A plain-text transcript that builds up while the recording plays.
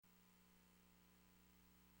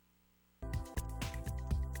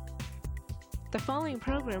The following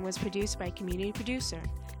program was produced by a community producer.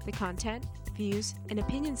 The content, views, and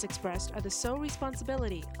opinions expressed are the sole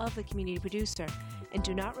responsibility of the community producer and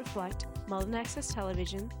do not reflect Malden Access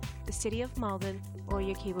Television, the City of Malden, or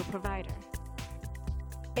your cable provider.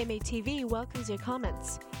 MATV welcomes your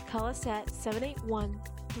comments. Call us at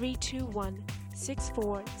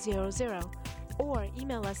 781-321-6400 or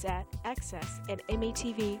email us at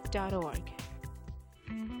access@matv.org.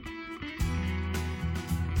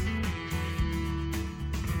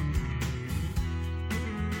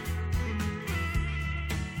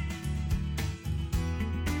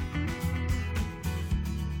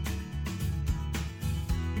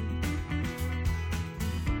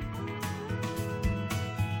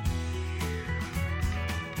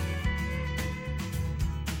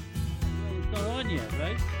 Yet,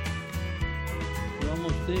 right? We're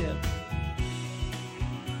almost there.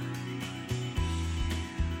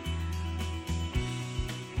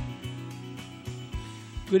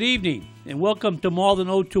 Good evening, and welcome to Malden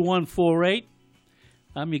 02148.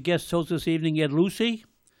 I'm your guest host this evening, Ed Lucy,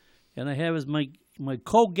 and I have as my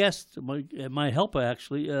co-guest, my helper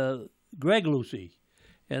actually, Greg Lucy.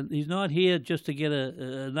 And he's not here just to get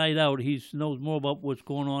a night out. He knows more about what's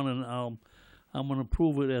going on, and I'm going to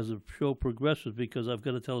prove it as the show progresses because I've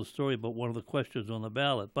got to tell a story about one of the questions on the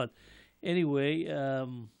ballot. But anyway,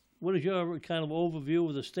 what is your kind of overview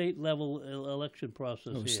of the state-level election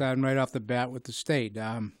process here? Starting right off the bat with the state.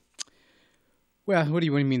 Well, what do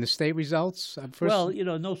you mean, the state results? Well,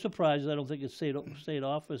 no surprises. I don't think it's state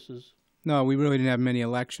offices. No, we really didn't have many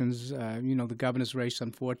elections. The governor's race,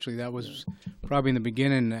 unfortunately, that was probably in the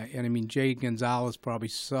beginning. And I mean, Jay Gonzalez probably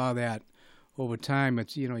saw that. Over time,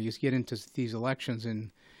 it's you get into these elections,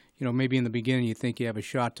 and maybe in the beginning you think you have a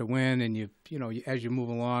shot to win, and as you move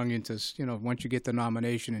along into once you get the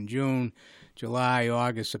nomination in June, July,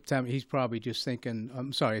 August, September, he's probably just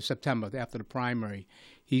thinking. September after the primary,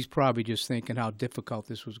 he's probably just thinking how difficult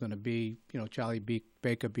this was going to be. Charlie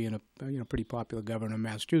Baker being a pretty popular governor in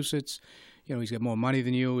Massachusetts, he's got more money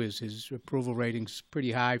than you. His approval rating's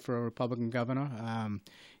pretty high for a Republican governor.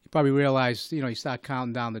 You probably realize, you start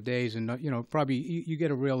counting down the days, and probably you get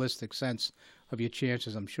a realistic sense of your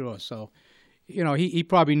chances, I'm sure. So, he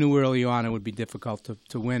probably knew early on it would be difficult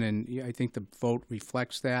to win, and I think the vote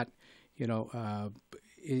reflects that.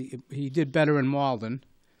 He did better in Malden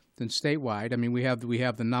than statewide. I mean, we have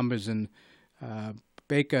the numbers, and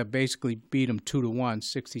Baker basically beat him 2-1,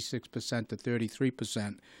 66% to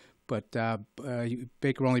 33%, but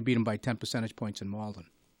Baker only beat him by 10 percentage points in Malden.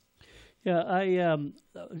 Yeah,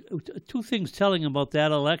 two things telling about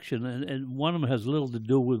that election, and one of them has little to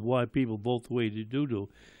do with why people vote the way they do.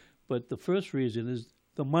 But the first reason is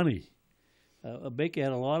the money. Baker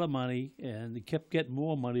had a lot of money, and he kept getting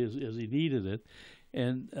more money as he needed it.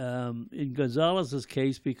 And in Gonzalez's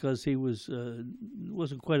case, because he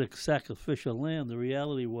wasn't quite a sacrificial lamb, the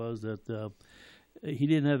reality was that he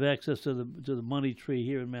didn't have access to the money tree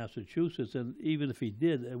here in Massachusetts, and even if he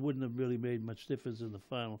did, it wouldn't have really made much difference in the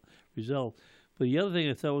final result. But the other thing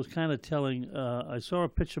I thought was kind of telling, I saw a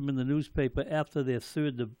picture in the newspaper after their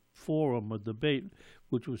third forum or debate,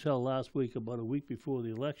 which was held last week, about a week before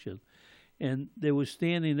the election, and they were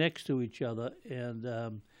standing next to each other, and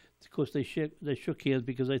of course they shook hands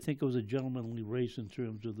because I think it was a gentlemanly race in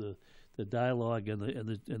terms of the dialogue and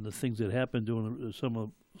the things that happened during some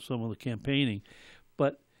of the campaigning,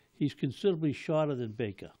 but he's considerably shorter than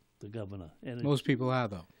Baker, the governor. And most people are,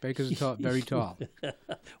 though. Baker's very tall.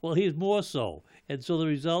 Well, he's more so, and so the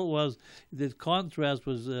result was the contrast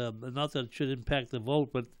was not that it should impact the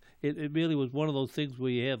vote, but it really was one of those things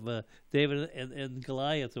where you have David and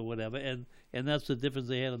Goliath or whatever, and that's the difference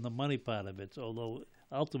they had in the money part of it. So, although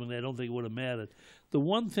ultimately I don't think it would have mattered. The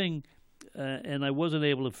one thing. And I wasn't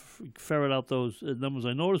able to ferret out those numbers.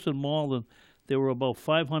 I noticed in Malden there were about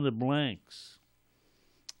 500 blanks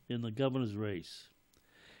in the governor's race.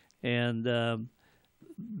 And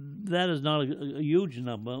that is not a huge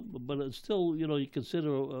number, but it's still, you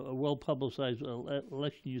consider a well-publicized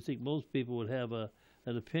election, you think most people would have an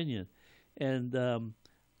opinion. And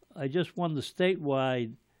I just wonder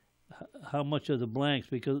statewide how much of the blanks,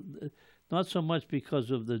 because not so much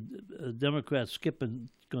because of the Democrats skipping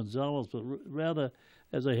Gonzalez, but rather,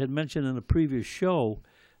 as I had mentioned in a previous show,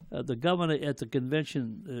 the governor at the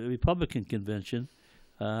convention, Republican convention,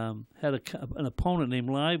 had an opponent named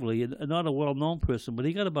Lively, not a well-known person, but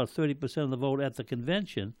he got about 30% of the vote at the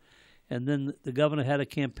convention, and then the governor had a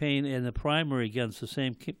campaign and a primary against the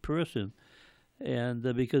same person, and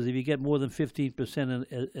because if you get more than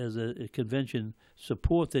 15% as a convention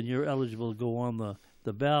support, then you're eligible to go on the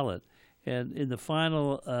ballot. And in the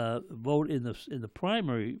final vote in the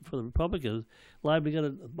primary for the Republicans, Lively got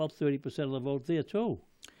about 30% of the vote there too.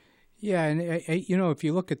 Yeah, and if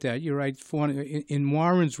you look at that, you're right. In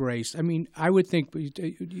Warren's race, I mean, I would think,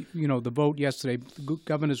 the vote yesterday, the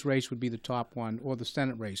governor's race would be the top one, or the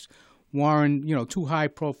Senate race. Warren, two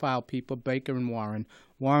high-profile people, Baker and Warren.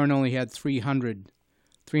 Warren only had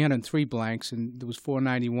 303 blanks, and there was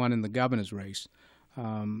 491 in the governor's race.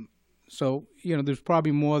 So, there's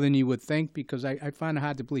probably more than you would think, because I find it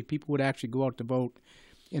hard to believe people would actually go out to vote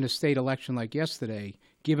in a state election like yesterday,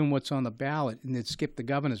 given what's on the ballot, and they'd skip the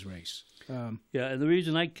governor's race. Yeah, and the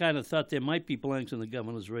reason I kind of thought there might be blanks in the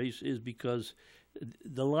governor's race is because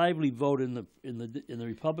the Lively vote in the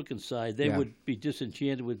Republican side, they would be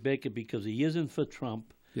disenchanted with Baker because he isn't for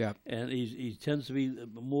Trump. Yeah, and he tends to be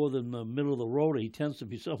more than the middle of the road. He tends to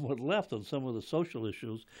be somewhat left on some of the social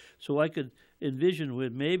issues. So I could envision where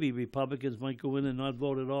maybe Republicans might go in and not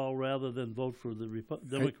vote at all, rather than vote for the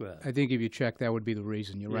Democrat. I think if you check, that would be the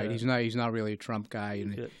reason. You're right. He's not really a Trump guy,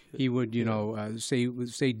 and he would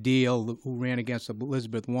say Deal, who ran against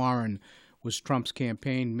Elizabeth Warren, was Trump's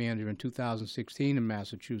campaign manager in 2016 in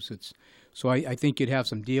Massachusetts. So I think you'd have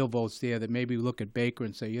some Deal votes there that maybe look at Baker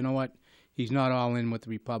and say, you know what? He's not all in with the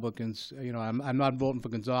Republicans. I'm not voting for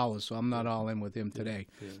Gonzalez, so I'm not all in with him today.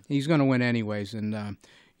 Yeah. He's going to win anyways, and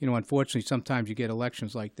unfortunately, sometimes you get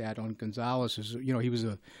elections like that. On Gonzalez, he was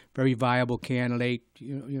a very viable candidate.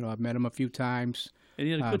 I've met him a few times, and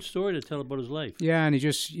he had a good story to tell about his life. Yeah, and he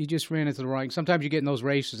just ran into the wrong. Sometimes you get in those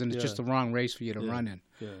races, and it's just the wrong race for you to run in.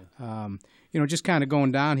 Yeah. Just kind of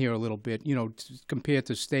going down here a little bit. Compared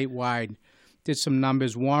to statewide, did some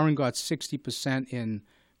numbers. Warren got 60% in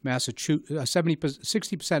Massachusetts,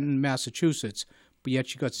 60% in Massachusetts, but yet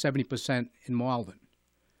she got 70% in Malden.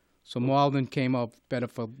 So Malden came out better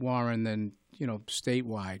for Warren than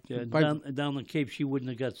statewide. Yeah, down the Cape, she wouldn't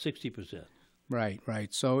have got 60%. Right.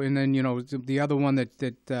 So and then the other one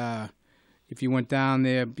that if you went down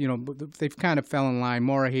there, they've kind of fell in line.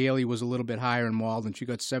 Maura Haley was a little bit higher in Malden. She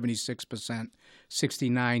got 76%,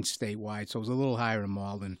 69 statewide, so it was a little higher in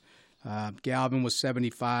Malden. Galvin was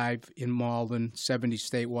 75 in Malden, 70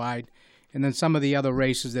 statewide. And then some of the other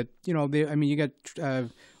races that, you got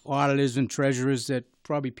auditors and treasurers that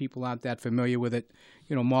probably people aren't that familiar with it.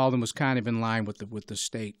 Malden was kind of in line with the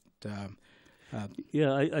state.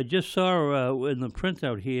 I just saw in the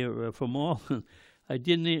printout here for Malden, I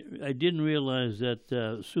didn't realize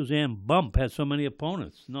that Suzanne Bump had so many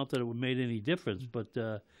opponents. Not that it would made any difference, but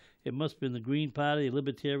it must have been the Green Party,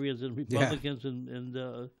 Libertarians, and Republicans, and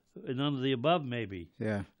none of the above, maybe.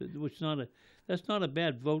 Yeah. That's not a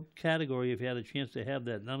bad vote category if you had a chance to have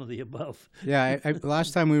that. None of the above. Yeah.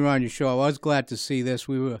 Last time we were on your show, I was glad to see this.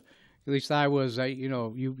 We were, at least I was.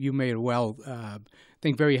 You made it well.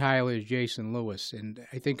 Think very highly of Jason Lewis, and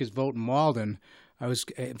I think his vote in Malden,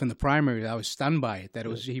 from the primary, I was stunned by it. That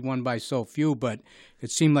he won by so few, but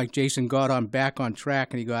it seemed like Jason got back on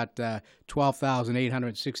track, and he got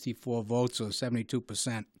 12,864 votes, or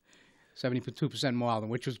 72%. 72% Malden,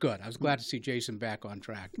 which was good. I was glad to see Jason back on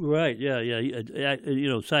track. Right, yeah.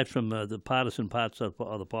 Aside from the partisan parts of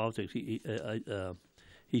the politics,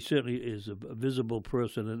 he certainly is a visible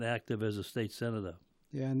person and active as a state senator.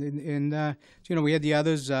 Yeah, and we had the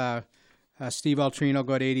others. Steve Altrino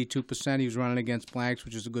got 82%. He was running against blanks,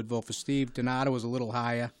 which is a good vote for Steve. Donato was a little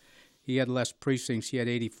higher. He had less precincts. He had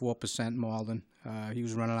 84% in Malden. He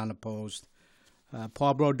was running unopposed.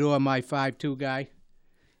 Paul Brodeur, my 5'2" guy.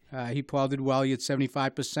 Paul did well. He had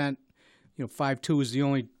 75%. 5'2" is the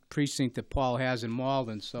only precinct that Paul has in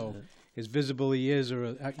Malden, so as visible he is,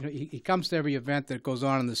 he comes to every event that goes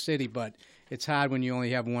on in the city, but it's hard when you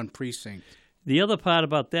only have one precinct. The other part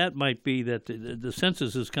about that might be that the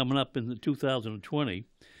census is coming up in 2020,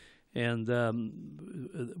 and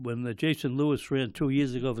when Jason Lewis ran 2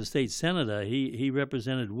 years ago for state senator, he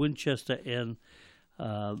represented Winchester and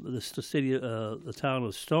the town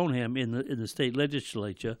of Stoneham in the state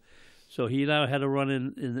legislature. So he now had to run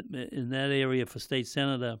in that area for state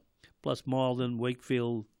senator, plus Malden,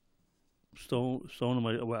 Wakefield, Stoneham,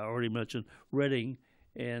 I already mentioned, Reading,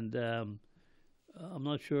 and I'm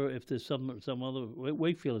not sure if there's some other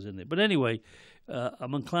Wakefield is in there. But anyway,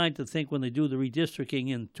 I'm inclined to think when they do the redistricting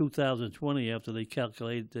in 2020, after they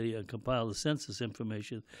compile the census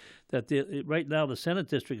information, that right now the Senate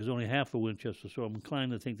district is only half of Winchester. So I'm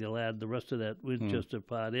inclined to think they'll add the rest of that Winchester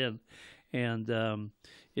part in, and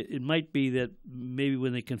it might be that maybe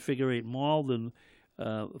when they configure Malden,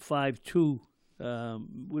 5-2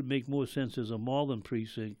 would make more sense as a Malden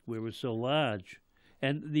precinct where it's so large.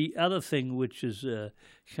 And the other thing, which is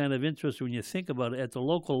kind of interesting when you think about it, at the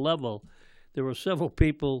local level, there are several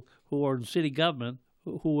people who are in city government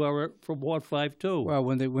who are from Ward 5 too. Well,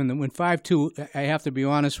 when 5-2, I have to be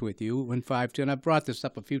honest with you. When 5-2, and I've brought this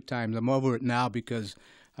up a few times. I'm over it now because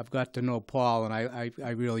I've got to know Paul, and I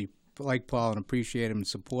really like Paul and appreciate him and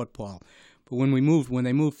support Paul. But when they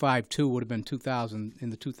moved 5-2, would have been 2000 in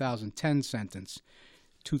the 2010 census,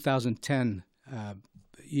 2010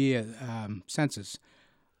 year census.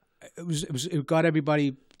 It got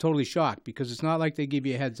everybody totally shocked because it's not like they give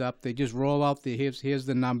you a heads up. They just roll out here's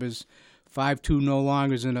the numbers. 5-2 no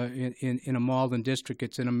longer is in a Malden district.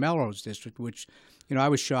 It's in a Melrose district, which, I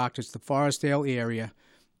was shocked. It's the Forestdale area.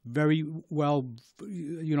 Very well,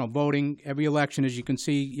 voting every election, as you can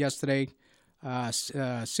see yesterday,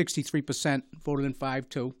 63% voted in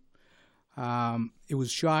 5-2. It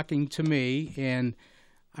was shocking to me, and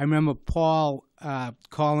I remember Paul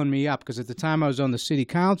calling me up because at the time I was on the city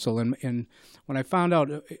council, and when I found out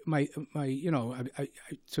to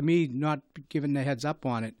me not giving the heads up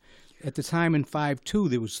on it, at the time in 5-2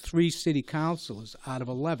 there was 3 city councilors out of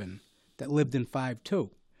 11 that lived in 5-2.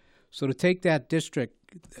 So to take that district,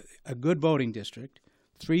 a good voting district,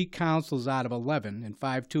 3 councilors out of 11 in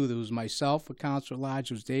 5-2, there was myself, a councilor at large,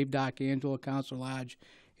 there was Dave D'Arcangelo, a councilor at large,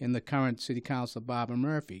 and the current city councilor Barbara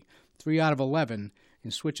Murphy. 3 out of 11.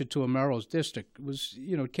 And switch it to a Melrose district was,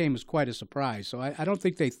 it came as quite a surprise. So I don't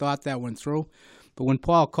think they thought that went through. But when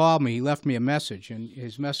Paul called me, he left me a message, and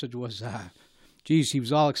his message was, he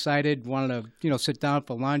was all excited, wanted to, sit down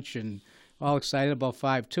for lunch, and all excited about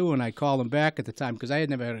 5-2. And I called him back at the time because I had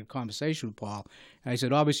never had a conversation with Paul. And I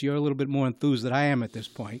said, obviously, you're a little bit more enthused than I am at this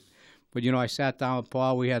point. But, I sat down with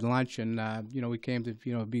Paul, we had lunch, and, we came to,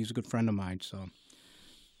 he's a good friend of mine, so.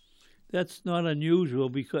 That's not unusual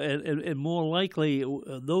because, and more likely,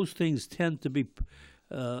 those things tend to be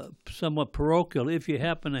somewhat parochial. If you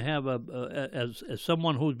happen to have as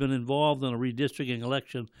someone who's been involved in a redistricting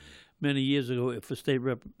election many years ago for state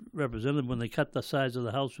representative, when they cut the size of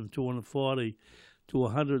the House from 240 to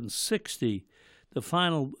 160, the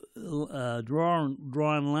final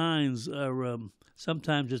drawn lines are.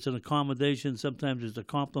 Sometimes it's an accommodation, sometimes it's a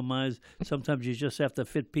compromise, sometimes you just have to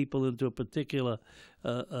fit people into a particular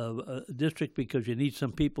district because you need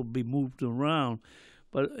some people to be moved around.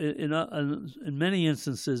 But in many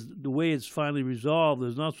instances, the way it's finally resolved,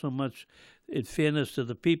 there's not so much in fairness to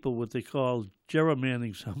the people, what they call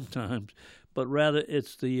gerrymandering sometimes, but rather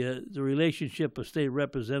it's the relationship a state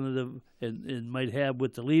representative and might have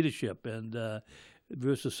with the leadership, and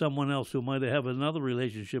versus someone else who might have another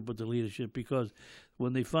relationship with the leadership, because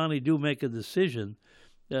when they finally do make a decision,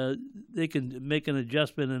 they can make an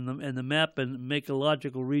adjustment in the map and make a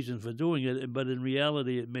logical reason for doing it, but in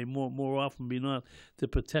reality it may more often be not to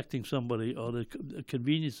protecting somebody or to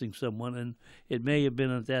conveniencing someone, and it may have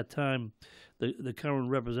been at that time, the current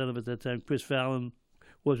representative at that time, Chris Fallon,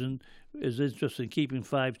 wasn't as interested in keeping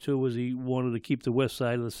 5-2 as he wanted to keep the west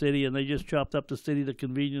side of the city, and they just chopped up the city to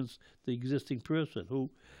convenience the existing person, who,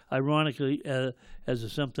 ironically, as it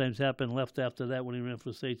sometimes happened, left after that when he ran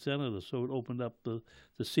for state senator. So it opened up the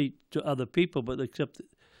seat to other people, but except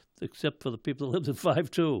for the people that lived in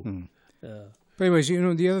 5-2. But anyways,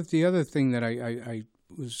 the other thing that I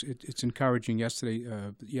was it's encouraging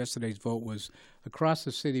yesterday's vote was across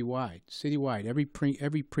the citywide,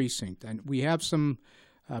 every precinct, and we have some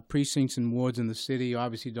precincts and wards in the city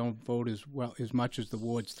obviously don't vote as much as the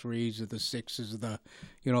wards 3s or the 6s or the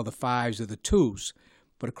the 5s or the 2s,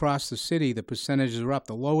 but across the city the percentages are up.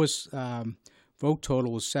 The lowest vote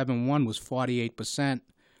total was 7-1 was 48%.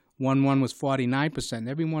 1-1 was 49%. And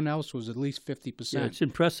everyone else was at least 50%. Yeah, it's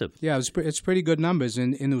impressive. Yeah, it's pretty good numbers.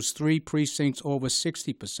 And there was 3 precincts over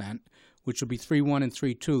 60%, which would be 3-1 and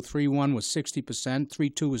 3-2. 3-1 was 60%.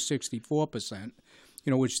 3-2 was 64%.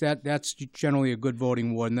 Which that's generally a good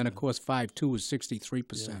voting ward. And then, of course, 5-2 was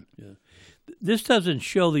 63%. Yeah. This doesn't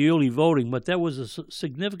show the early voting, but that was a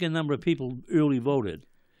significant number of people early voted.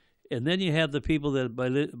 And then you have the people that,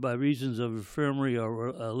 by reasons of infirmary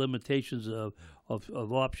or limitations of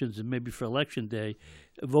options, and maybe for election day,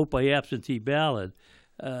 vote by absentee ballot.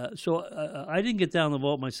 So I didn't get down to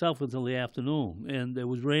vote myself until the afternoon, and it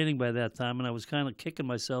was raining by that time, and I was kind of kicking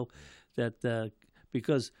myself that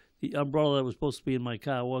because the umbrella that was supposed to be in my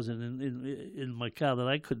car wasn't in my car that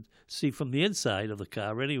I could see from the inside of the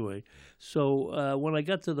car anyway. So when I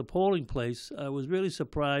got to the polling place, I was really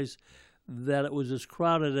surprised that it was as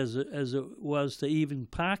crowded as it was to even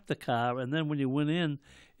park the car. And then when you went in,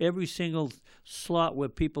 every single slot where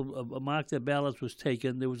people marked their ballots was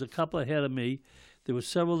taken. There was a couple ahead of me. There were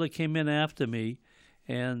several that came in after me.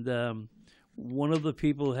 And one of the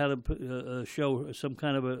people had to show some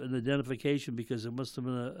kind of an identification because it must have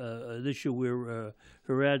been an issue where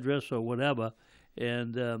her address or whatever.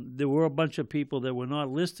 And there were a bunch of people that were not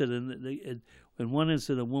listed, and in one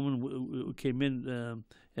incident, a woman came in,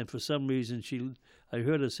 and for some reason I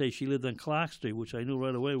heard her say she lived on Clark Street, which I knew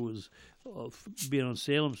right away was being on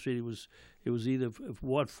Salem Street. It was either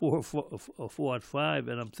Ward 4 or Ward 5,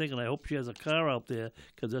 and I'm thinking I hope she has a car out there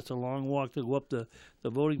because that's a long walk to go up the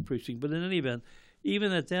voting precinct. But in any event,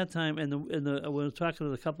 even at that time, and when I was talking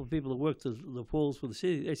to a couple of people that worked the polls for the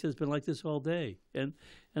city, they said it's been like this all day. And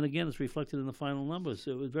again, it's reflected in the final numbers.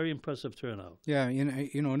 It was a very impressive turnout. Yeah,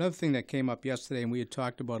 you know, another thing that came up yesterday, and we had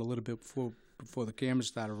talked about a little bit before the cameras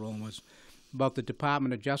started rolling, was about the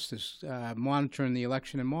Department of Justice monitoring the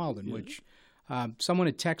election in Malden, which someone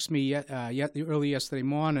had texted me early yesterday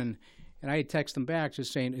morning, and I had texted them back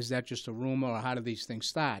just saying, is that just a rumor, or how do these things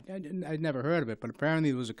start? I'd never heard of it, but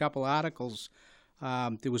apparently there was a couple articles.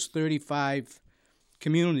 There was 35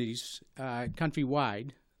 communities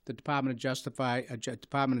countrywide. The Department of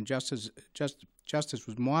Justice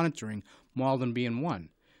was monitoring, Malden being one.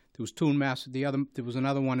 There was two in there was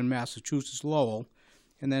another one in Massachusetts, Lowell,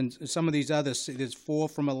 and then some of these others. There's 4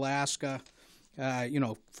 from Alaska,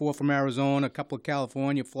 4 from Arizona, a couple of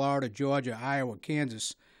California, Florida, Georgia, Iowa,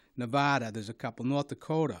 Kansas, Nevada. There's a couple, North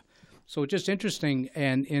Dakota. So it's just interesting,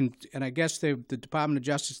 and I guess the Department of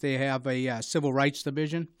Justice, they have a civil rights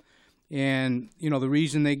division, and the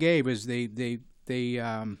reason they gave is they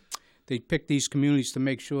picked these communities to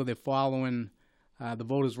make sure they're following the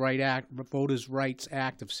Voters' Rights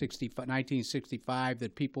Act of 1965,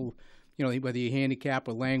 that people, whether you're handicapped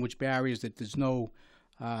or language barriers, that there's no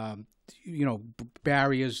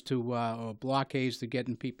barriers to or blockades to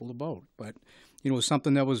getting people to vote. But it was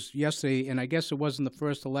something that was yesterday, and I guess it wasn't the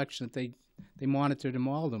first election that they monitored in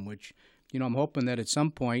Malden, which, I'm hoping that at some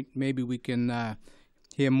point maybe we can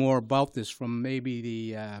hear more about this from maybe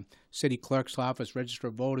the city clerk's office, register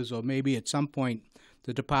of voters, or maybe at some point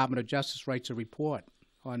the Department of Justice writes a report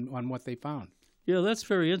on what they found. Yeah, that's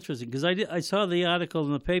very interesting, because I saw the article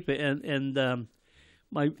in the paper, and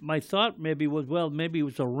my thought maybe was, well, maybe it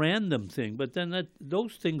was a random thing, but then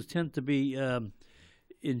those things tend to be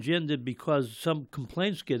engendered because some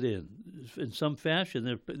complaints get in some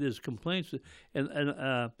fashion. There's complaints,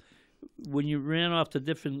 and when you ran off to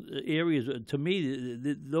different areas, to me,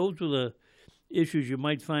 those were the issues you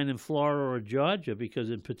might find in Florida or Georgia,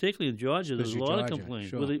 because particularly in Georgia, there's a lot of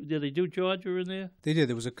complaints. Sure. Did they do Georgia in there? They did.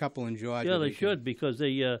 There was a couple in Georgia. Yeah, they should, because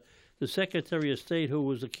the Secretary of State, who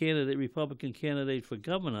was a Republican candidate for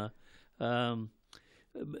governor,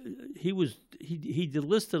 he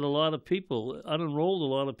delisted a lot of people, unenrolled a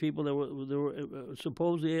lot of people that were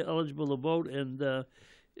supposedly eligible to vote, and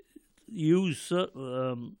used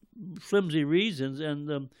flimsy reasons,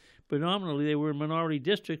 and predominantly they were minority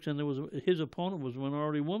districts, and his opponent was a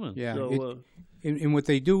minority woman. Yeah, so, and what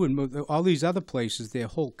they do in all these other places, they're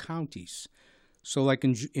whole counties. So like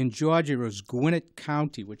in Georgia, it was Gwinnett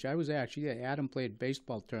County, which I was actually there. Adam played a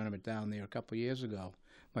baseball tournament down there a couple of years ago,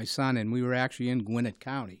 my son, and we were actually in Gwinnett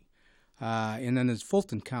County. And then there's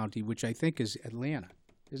Fulton County, which I think is Atlanta.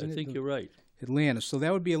 Isn't it? I think you're right. Atlanta. So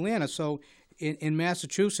that would be Atlanta. So in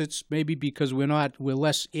Massachusetts, maybe because we're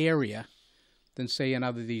less area than, say, in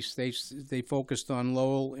other these states, they focused on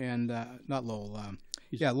Lowell and not Lowell.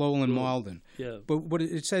 Lowell and Malden. Yeah. But what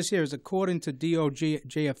it says here is, according to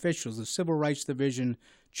DOJ officials, the Civil Rights Division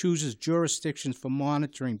chooses jurisdictions for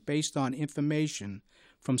monitoring based on information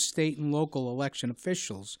from state and local election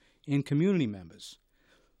officials and community members.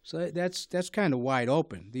 So that's kind of wide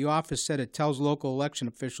open. The office said it tells local election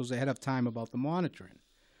officials ahead of time about the monitoring.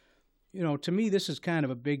 To me, this is kind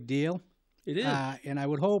of a big deal. It is. And I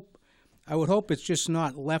would hope it's just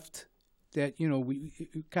not left that, we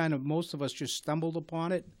kind of, most of us just stumbled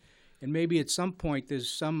upon it, and maybe at some point there's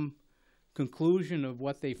some conclusion of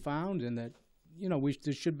what they found, and that,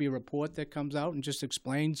 there should be a report that comes out and just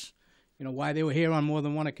explains, why they were here on more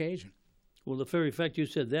than one occasion. Well, the very fact you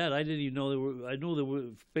said that, I didn't even know they were. I knew they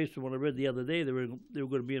were, based on what I read the other day, they were going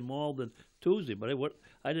to be in Malden Tuesday, but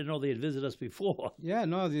I didn't know they had visited us before. Yeah,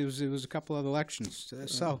 no, there was a couple of elections.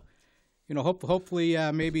 So, hopefully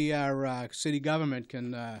maybe our city government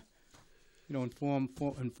can,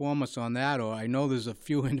 inform us on that. Or I know there's a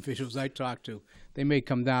few individuals I talked to. They may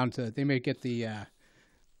come down they may get the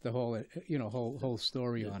whole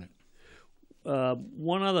story on it.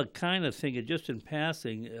 One other kind of thing, just in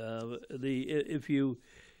passing, if you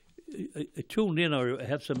tune in or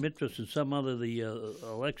have some interest in some other the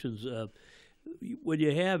elections, what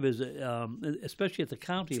you have is, especially at the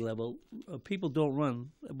county level, people don't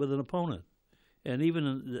run with an opponent, and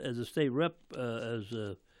even as a state rep, as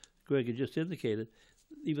Greg had just indicated,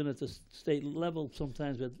 even at the state level,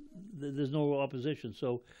 sometimes there's no opposition.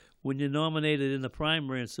 So when you're nominated in the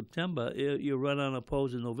primary in September, you run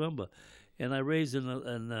unopposed in November. And I raised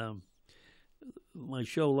in my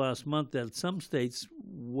show last month that some states,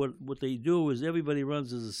 what they do is everybody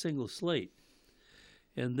runs as a single slate,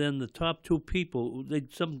 and then the top two people,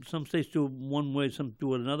 some states do it one way, some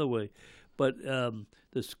do it another way, but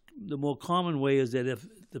the more common way is that if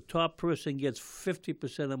the top person gets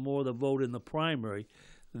 50% or more of the vote in the primary,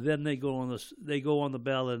 then they go on the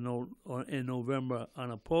ballot in November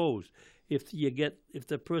unopposed. If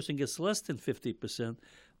the person gets less than 50%,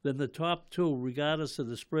 then the top two, regardless of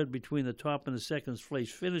the spread between the top and the second place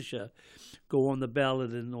finisher, go on the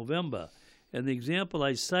ballot in November. And the example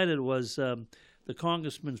I cited was the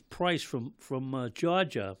Congressman Price from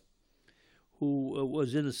Georgia, who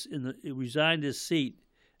was resigned his seat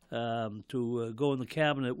to go in the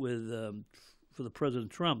cabinet with for the President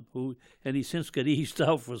Trump, and he since got eased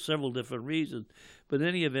out for several different reasons. But in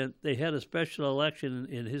any event, they had a special election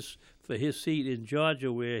for his seat in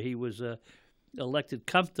Georgia, where he was elected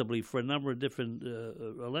comfortably for a number of different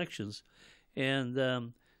elections, and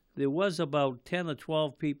there was about 10 or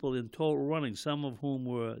 12 people in total running, some of whom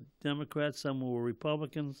were Democrats, some were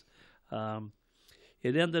Republicans.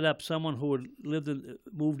 It ended up someone who had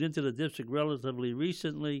moved into the district relatively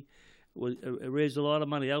recently, raised a lot of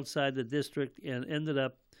money outside the district, and ended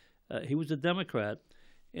up, he was a Democrat,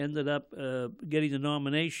 ended up getting the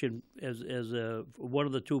nomination as one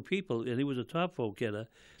of the two people, and he was a top vote getter.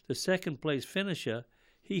 The second place finisher,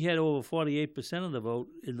 he had over 48% of the vote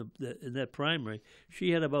in that primary.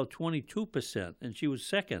 She had about 22%, and she was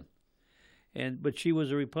second. But she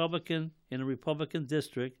was a Republican in a Republican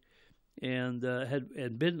district, and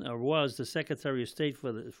had been or was the Secretary of State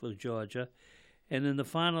for Georgia. And in the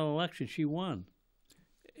final election, she won.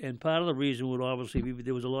 And part of the reason would obviously be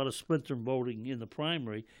there was a lot of splinter voting in the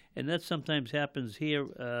primary, and that sometimes happens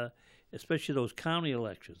here, especially those county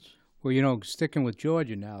elections. Well, sticking with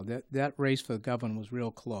Georgia now, that race for the governor was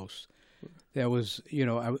real close. There was,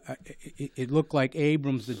 it looked like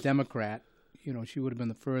Abrams, the Democrat, she would have been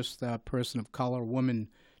the first person of color, woman,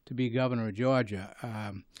 to be governor of Georgia.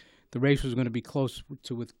 The race was going to be close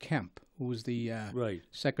with Kemp, who was the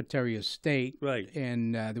Secretary of State. Right.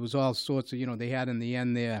 And there was all sorts of, they had in the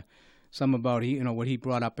end there some about, what he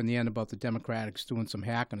brought up in the end about the Democrats doing some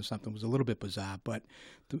hacking or something was a little bit bizarre. But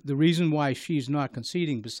the reason why she's not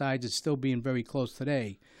conceding, besides it still being very close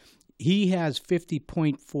today, he has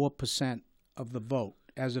 50.4% of the vote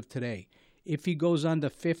as of today. If he goes under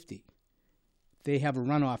 50, they have a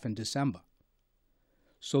runoff in December.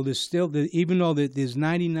 So there's still, even though there's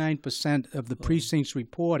 99% of the precincts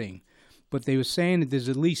reporting, but they were saying that there's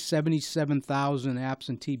at least 77,000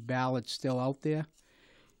 absentee ballots still out there.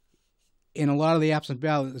 And a lot of the absentee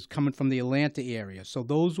ballots is coming from the Atlanta area. So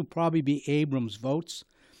those will probably be Abrams' votes.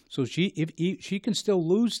 So she can still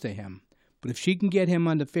lose to him, but if she can get him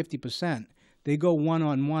under 50%, they go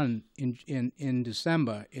one-on-one in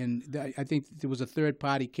December. And I think there was a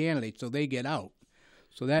third-party candidate, so they get out.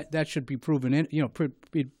 So that should be proven,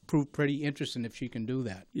 proved pretty interesting if she can do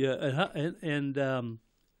that. Yeah, and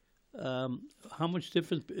how much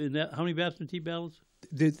difference in that? How many absentee ballots?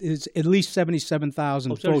 There's at least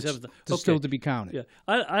 77,000 votes still to be counted. Yeah,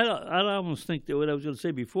 I almost think that what I was going to say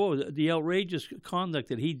before, the outrageous conduct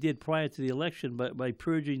that he did prior to the election by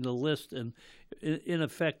purging the list, and in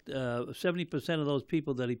effect, 70% of those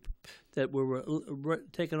people that were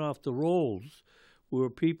taken off the rolls were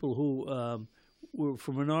people who were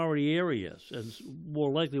from minority areas, and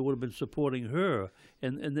more likely would have been supporting her,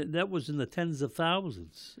 and that was in the tens of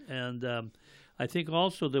thousands. And I think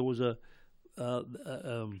also there was I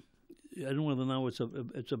don't know whether now it's a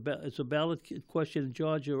ballot question in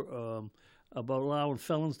Georgia about allowing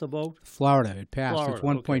felons to vote. Florida, it passed.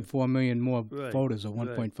 Florida, it's 1.4 million more voters, or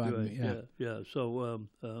 1.5 million. Yeah. So,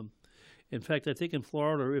 in fact, I think in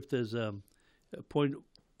Florida, if there's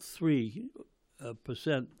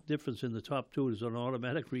 0.3% difference in the top two, is an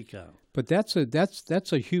automatic recount. But that's a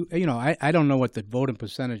huge. I don't know what the voting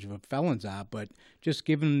percentage of felons are, but just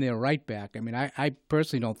giving them their right back. I mean, I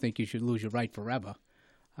personally don't think you should lose your right forever.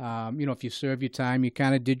 If you serve your time, you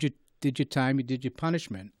kind of did your time, you did your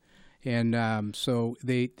punishment, and so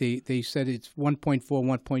they said it's 1.4,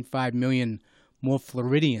 1.5 million more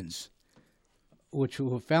Floridians, which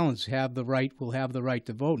who are felons, will have the right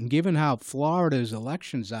to vote. And given how Florida's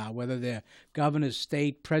elections are, whether they're governor's,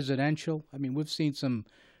 state, presidential, I mean, we've seen some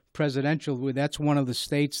presidential. That's one of the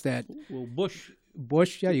states that. Well,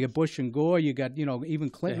 Bush, yeah, you got Bush and Gore. You got, even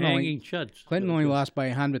Clinton. Clinton only lost by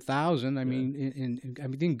 100,000. I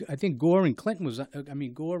mean, I think Gore and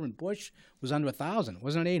Clinton Gore and Bush was under 1,000.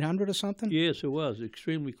 Wasn't it 800 or something? Yes, it was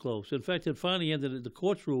extremely close. In fact, it finally ended at the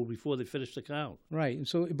courts ruled before they finished the count. Right, and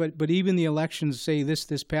so, but even the elections, say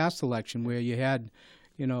this past election, where you had,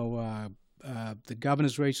 The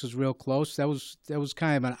governor's race was real close. That was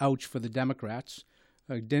kind of an ouch for the Democrats.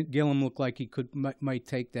 Gillum looked like he might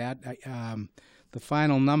take that. The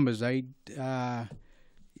final numbers, Scott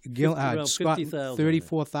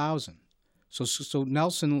 34,000. So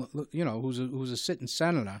Nelson, who's a sitting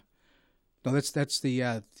senator. No, that's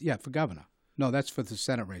the for governor. No, that's for the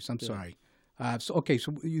Senate race. I'm sorry. So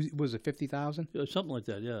was it 50,000? Yeah, something like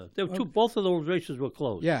that. Yeah, there were both of those races were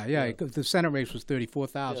close. Yeah. The Senate race was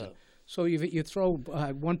 34,000. Yeah. So you throw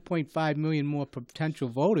 1.5 million more potential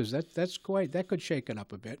voters. That could shake it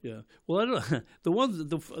up a bit. Yeah. Well,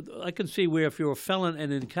 I can see where if you're a felon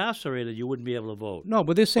and incarcerated, you wouldn't be able to vote. No,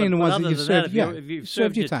 but they're saying the ones that you served. If you've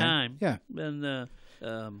served your time, yeah. Then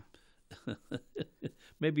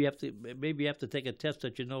maybe you have to take a test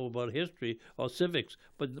that you know about history or civics.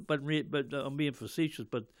 But I'm being facetious.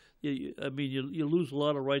 But you lose a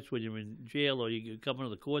lot of rights when you're in jail or you come into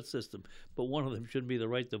the court system. But one of them shouldn't be the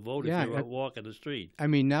right to vote if you're out walking the street. I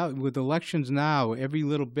mean, now with elections now, every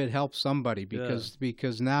little bit helps somebody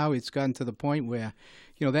because now it's gotten to the point where,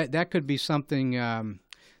 that could be something.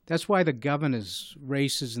 That's why the governor's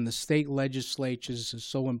races and the state legislatures are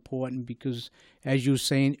so important because, as you were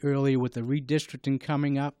saying earlier, with the redistricting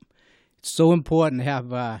coming up, it's so important to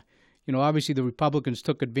have, obviously the Republicans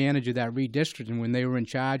took advantage of that redistricting when they were in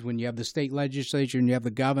charge, when you have the state legislature and you have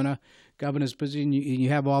the governor's position, you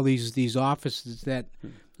have all these offices that,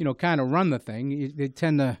 kind of run the thing. They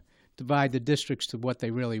tend to divide the districts to what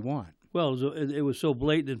they really want. Well, it was so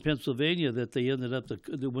blatant in Pennsylvania that they ended up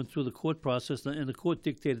they went through the court process, and the court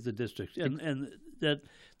dictated the districts, and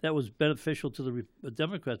that was beneficial to the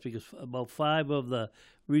Democrats because about 5 of the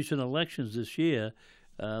recent elections this year,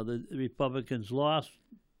 the Republicans lost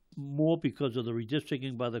more because of the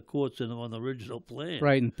redistricting by the courts than on the original plan.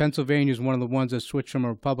 Right, and Pennsylvania is one of the ones that switched from a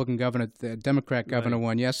Republican governor to the Democrat governor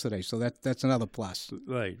won yesterday, so that's another plus.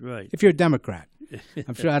 Right. If you're a Democrat.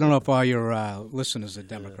 I'm sure. I don't know if all your listeners are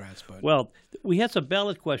Democrats, but well, we had some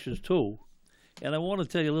ballot questions too, and I want to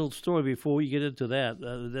tell you a little story before we get into that.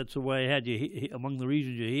 That's why I had you among the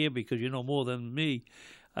reasons you're here because you know more than me.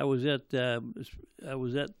 I was at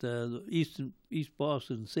East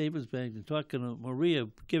Boston Savings Bank and talking to Maria,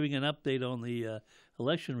 giving an update on the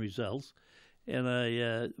election results, and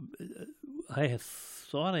I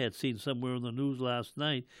thought I had seen somewhere in the news last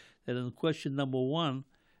night that in question number 1.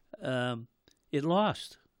 It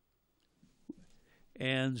lost,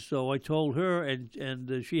 and so I told her,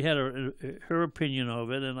 and she had her opinion of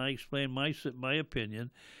it, and I explained my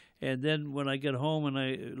opinion, and then when I got home and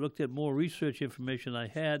I looked at more research information I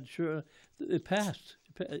had, sure, it passed.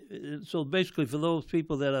 So basically, for those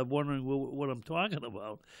people that are wondering what I'm talking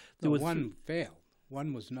about, one failed,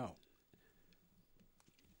 one was no.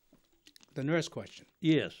 The nurse question.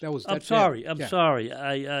 Yes, I'm sorry.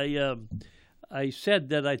 I said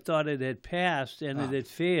that I thought it had passed and it had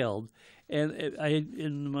failed, and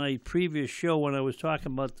in my previous show when I was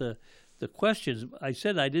talking about the questions, I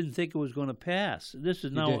said I didn't think it was going to pass. This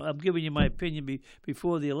is now I'm giving you my opinion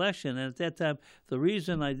before the election, and at that time the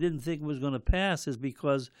reason I didn't think it was going to pass is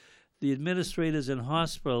because the administrators in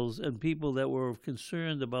hospitals and people that were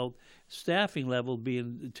concerned about staffing level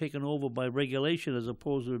being taken over by regulation as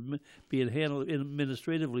opposed to being handled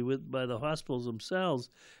administratively by the hospitals themselves.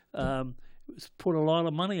 Put a lot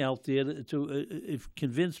of money out there to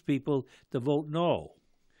convince people to vote no.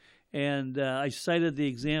 And I cited the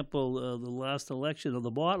example of the last election of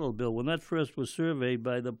the bottle bill. When that first was surveyed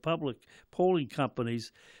by the public polling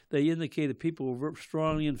companies, they indicated people were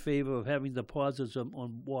strongly in favor of having deposits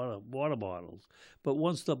on water bottles. But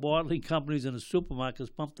once the bottling companies and the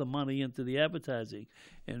supermarkets pumped the money into the advertising,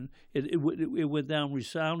 and it went down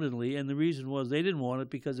resoundingly. And the reason was they didn't want it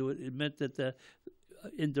because it meant that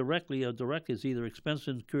indirectly or directly, it's either expense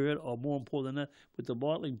incurred or, more important than that, with the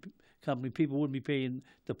bottling company, people wouldn't be paying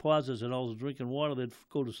deposits and also drinking water. They'd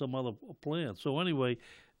go to some other plant. So anyway,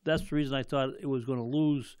 that's the reason I thought it was going to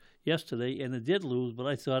lose yesterday, and it did lose. But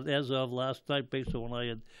I thought as of last night, based on what I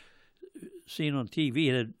had seen on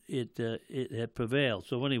TV, it had prevailed.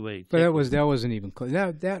 So anyway, but that wasn't even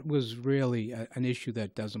clear. That was really an issue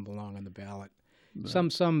that doesn't belong on the ballot.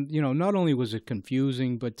 Right. Some not only was it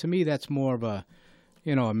confusing, but to me that's more of a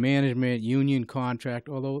management union contract,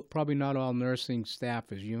 although probably not all nursing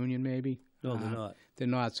staff is union, maybe. No, they're not. They're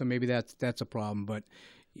not, so maybe that's a problem. But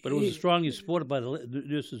it was strongly supported by the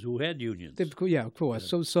nurses who had unions. Yeah, of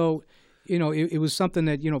course. Yeah. So it was something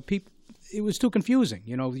that, people, it was too confusing.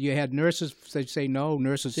 You had nurses say no,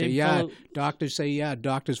 nurses say yeah, doctors say yeah,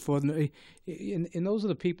 doctors for and those are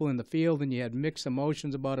the people in the field, and you had mixed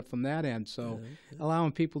emotions about it from that end. So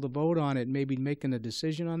allowing people to vote on it, maybe making a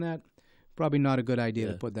decision on that, probably not a good idea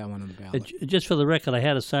Yeah. to put that one on the ballot. Just for the record, I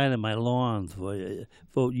had a sign on my lawn for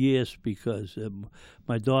vote yes because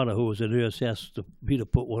my daughter, who was a nurse, asked me to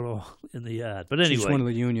put one on in the yard. But anyway, She's one of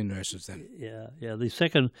the union nurses then. yeah. The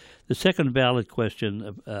second ballot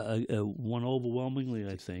question won overwhelmingly,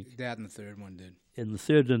 I think, That and the third one did. and the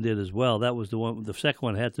third one did as well. That was the one. The second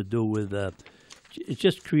one had to do with it's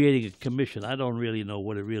just creating a commission. I don't really know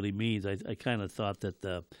what it really means. I kind of thought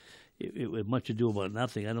that it had much ado about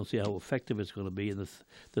nothing. I don't see how effective it's going to be. And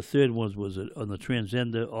the third one was on the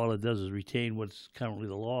transgender. All it does is retain what's currently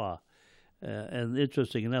the law. And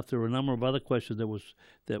interesting enough, there were a number of other questions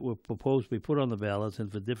that were proposed to be put on the ballots,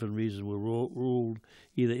 and for different reasons were ruled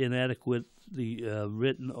either inadequately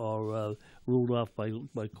written or ruled off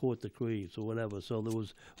by court decree, so whatever. So there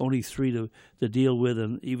was only 3 to deal with,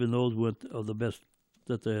 and even those weren't of the best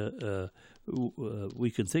that we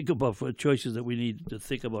can think about for choices that we need to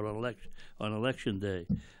think about on election day.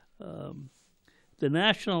 The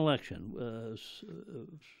national election.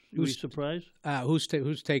 Were you surprised? Whose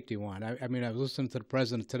take do you want? I mean, I was listening to the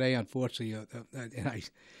president today. Unfortunately, and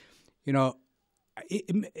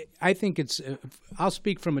I think it's. I'll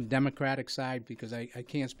speak from a Democratic side because I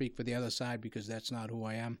can't speak for the other side because that's not who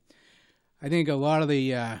I am. I think a lot of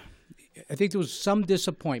the. I think there was some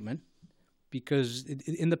disappointment because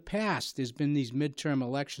in the past there's been these midterm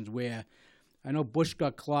elections where. I know Bush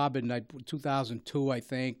got clobbered in 2002, I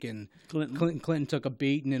think, and Clinton took a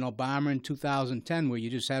beating, and Obama in 2010, where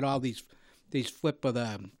you just had all these flip of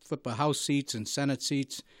House seats and Senate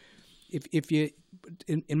seats. If you,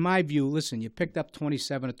 in my view, listen, you picked up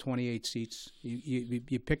 27 or 28 seats.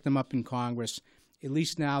 You picked them up in Congress. At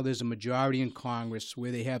least now there's a majority in Congress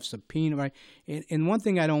where they have subpoena right. And one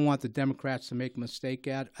thing I don't want the Democrats to make a mistake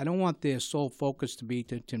at, I don't want their sole focus to be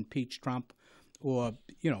to impeach Trump. Or,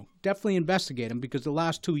 definitely investigate him because the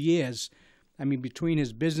last 2 years, I mean, between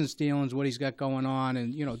his business dealings, what he's got going on,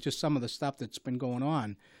 and, just some of the stuff that's been going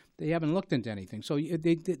on, they haven't looked into anything. So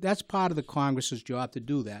that's part of the Congress's job to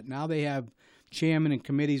do that. Now they have chairmen and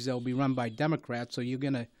committees that will be run by Democrats, so you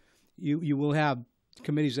will have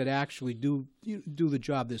committees that actually do the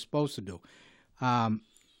job they're supposed to do.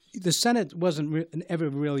 The Senate wasn't ever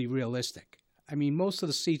really realistic. I mean, most of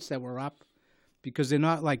the seats that were up, because they're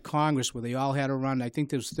not like Congress where they all had to run. I think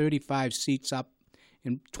there was 35 seats up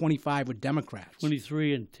and 25 were Democrats.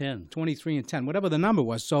 23 and 10. 23 and 10, whatever the number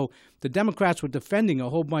was. So the Democrats were defending a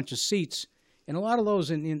whole bunch of seats, and a lot of those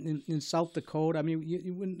in South Dakota. I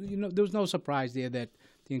mean, there was no surprise there that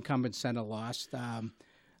the incumbent senator lost.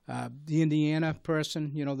 The Indiana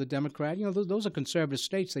person, the Democrat, those are conservative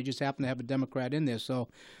states. They just happen to have a Democrat in there. So,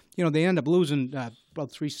 they end up losing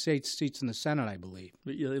about 3 seats in the Senate, I believe.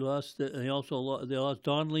 But yeah, they lost. They lost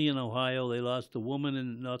Donnelly in Ohio. They lost the woman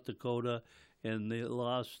in North Dakota, and they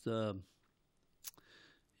lost.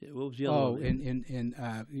 What was the other one? in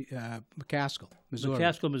McCaskill, Missouri.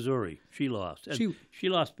 McCaskill, Missouri. She lost. And she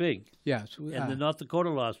lost big. Yeah. And the North Dakota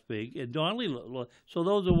lost big. And Donnelly lost. So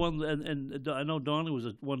those are ones. And I know Donnelly was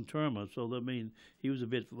a one-termer, so he was a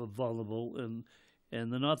bit vulnerable.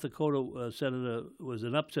 And the North Dakota senator was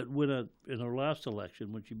an upset winner in her last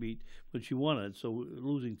election when she won it. So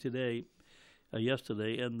losing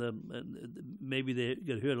yesterday, and maybe they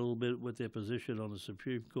got hurt a little bit with their position on the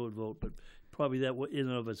Supreme Court vote, but probably that in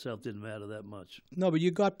and of itself didn't matter that much. No, but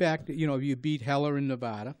you got back, you beat Heller in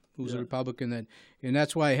Nevada, who's a Republican, and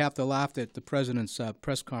that's why I have to laugh at the president's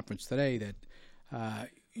press conference today that,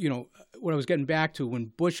 what I was getting back to, when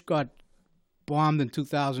Bush got bombed in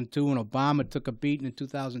 2002 and Obama took a beating in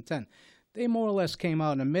 2010, they more or less came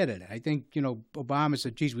out and admitted it. I think, Obama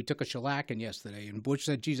said, geez, we took a shellacking yesterday. And Bush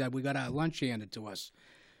said, geez, we got our lunch handed to us.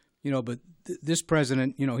 But this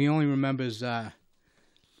president, he only remembers, the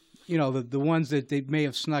ones that they may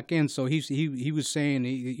have snuck in. So he was saying,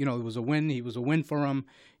 it was a win. He was a win for him.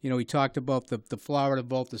 He talked about the Florida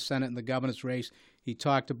vote, the Senate and the governor's race. He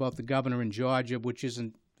talked about the governor in Georgia, which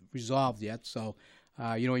isn't resolved yet. So,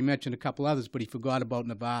 he mentioned a couple others, but he forgot about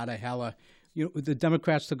Nevada, Heller. The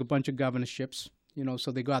Democrats took a bunch of governorships,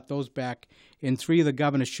 so they got those back. And 3 of the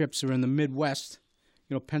governorships are in the Midwest,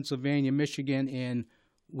 Pennsylvania, Michigan, and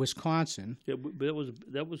Wisconsin. Yeah, but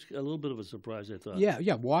that was a little bit of a surprise, I thought.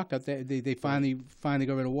 Yeah, Walker. They finally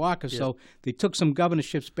got rid of Walker. Yeah. So they took some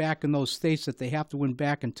governorships back in those states that they have to win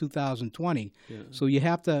back in 2020. Yeah. So you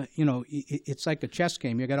have to, it's like a chess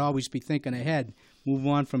game. You got to always be thinking ahead, move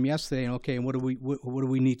on from yesterday, and okay, what do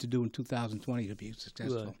we need to do in 2020 to be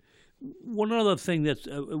successful? Right. One other thing that's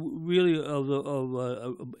really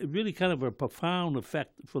really kind of a profound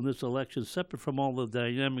effect from this election, separate from all the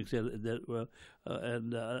dynamics that were,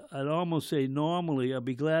 and I'd almost say normally I'd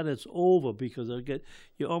be glad it's over because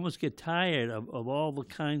you almost get tired of all the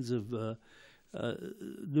kinds of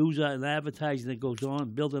news and advertising that goes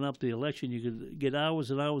on, building up the election. You could get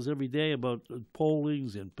hours and hours every day about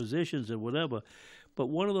pollings and positions and whatever. But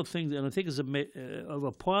one of the things, and I think it's of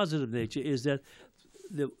a positive nature, is that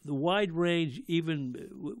the wide range, even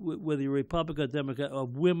whether you're Republican or Democrat,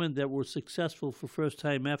 of women that were successful for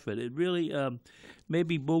first-time effort. It really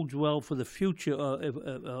maybe bodes well for the future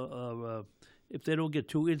if they don't get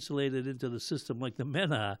too insulated into the system like the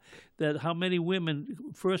men are, that how many women,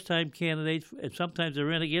 first-time candidates, and sometimes they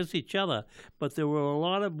ran against each other, but there were a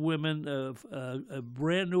lot of women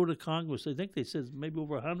brand new to Congress. I think they said maybe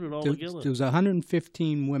over 100 altogether. There was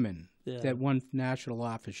 115 women that won national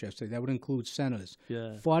office yesterday. That would include senators.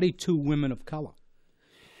 42 women of color.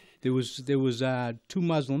 There was two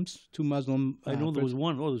Muslims. I know there was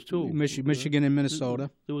one. Oh, there's two. Michigan and Minnesota.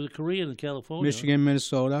 There was a Korean in California. Michigan,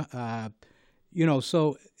 Minnesota.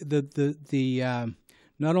 So the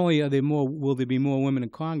not only are there will there be more women in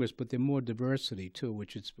Congress, but there's more diversity too,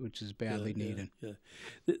 which is badly needed.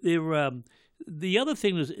 The other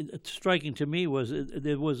thing that's striking to me was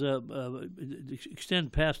there was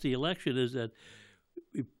extend past the election is that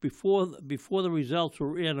before the results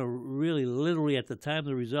were in, or really literally at the time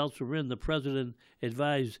the results were in, the president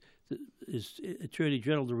advised his attorney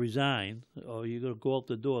general to resign, or you're going to go out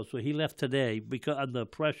the door. So he left today because under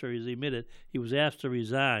pressure, as he admitted, he was asked to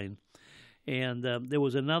resign. And there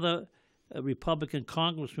was another Republican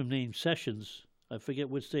congressman named Sessions. I forget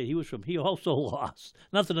which state he was from. He also lost.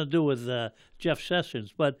 Nothing to do with Jeff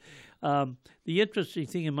Sessions. But the interesting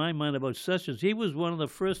thing in my mind about Sessions, he was one of the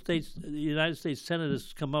first United States senators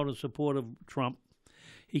to come out in support of Trump.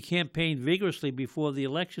 He campaigned vigorously before the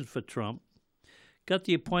elections for Trump. Got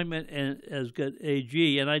the appointment as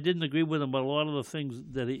AG, and I didn't agree with him about a lot of the things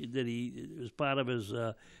that he was part of his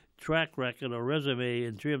track record or resume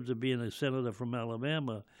in terms of being a senator from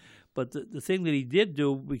Alabama. But the thing that he did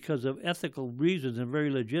do, because of ethical reasons and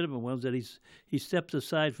very legitimate ones, that he stepped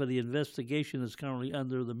aside for the investigation that's currently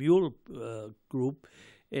under the Mueller group,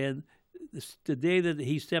 and the day that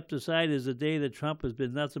he stepped aside is the day that Trump has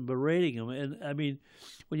been nothing but rating him. And I mean,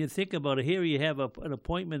 when you think about it, here you have an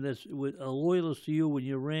appointment that's with a loyalist to you when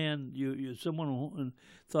you ran. You're someone who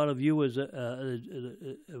thought of you as a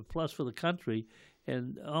plus for the country,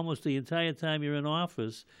 and almost the entire time you're in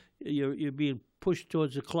office, you're being pushed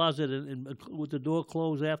towards the closet and with the door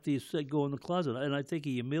closed after you go in the closet. And I think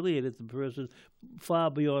he humiliated the person far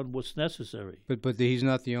beyond what's necessary. But he's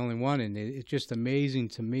not the only one, and it's just amazing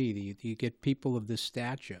to me that you get people of this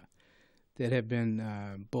stature that have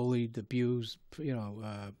been bullied, abused,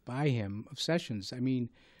 by him, of Sessions. I mean,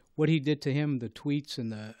 what he did to him, the tweets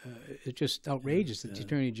and it's just outrageous. The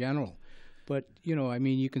Attorney General. But I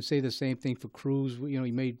mean, you can say the same thing for Cruz.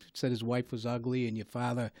 He said his wife was ugly, and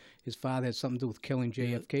his father had something to do with killing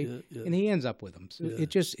JFK, and he ends up with him. So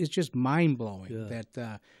it's just mind blowing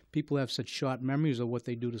that people have such short memories of what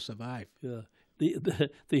they do to survive. Yeah.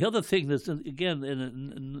 The other thing that's, again,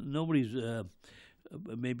 and nobody's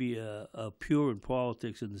maybe pure in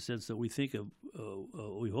politics in the sense that we think of,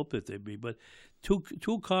 we hope that they be, but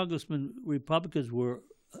two congressmen, Republicans, were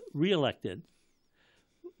reelected.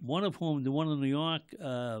 One of whom, the one in New York,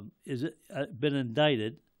 is been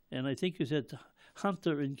indicted, and I think you said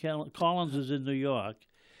Hunter in Collins is in New York.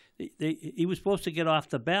 He was supposed to get off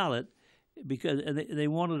the ballot because they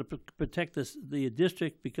wanted to protect the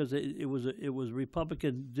district because it was a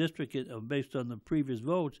Republican district based on the previous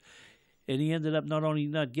votes, and he ended up not only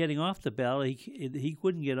not getting off the ballot, he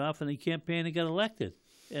couldn't get off, and he campaigned and got elected,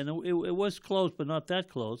 and it was close, but not that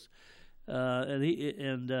close.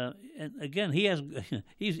 And again, he's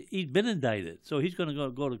been indicted, so he's going to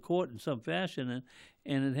go to court in some fashion,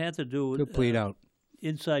 and it had to do with plead out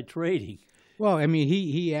inside trading. Well, I mean,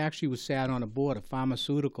 he actually sat on a board of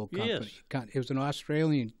pharmaceutical company. Yes. It was an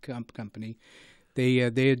Australian company. They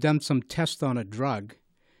had done some test on a drug,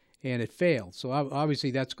 and it failed. So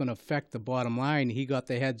obviously that's going to affect the bottom line. He got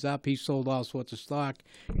the heads up. He sold all sorts of stock,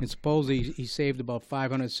 and supposedly he saved about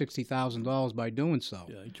 $560,000 by doing so.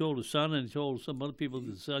 Yeah, he told his son and he told some other people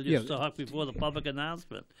to sell your stock before the public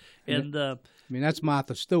announcement. And I mean, that's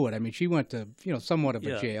Martha Stewart. I mean, she went to somewhat of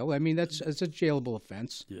a jail. I mean, it's a jailable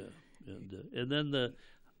offense. Yeah, and then the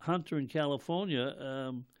Hunter in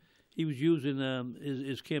California, he was using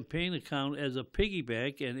his campaign account as a piggy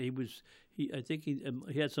bank, and I think he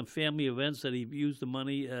had some family events that he used the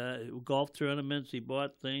money, golf tournaments. He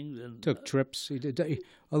bought things and took trips. He did.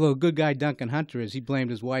 Although good guy Duncan Hunter is, he blamed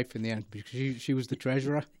his wife in the end because she was the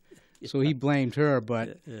treasurer, so he blamed her.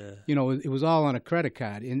 But it was all on a credit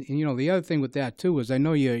card. And the other thing with that too is I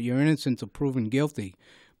know you're innocent until proven guilty,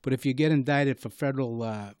 but if you get indicted for federal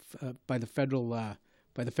by the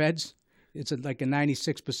feds, it's like a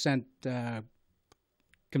 96%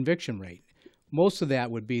 conviction rate. Most of that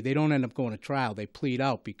would be they don't end up going to trial. They plead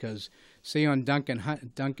out because, say, on Duncan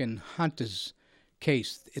Hunter's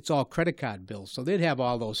case, it's all credit card bills. So they'd have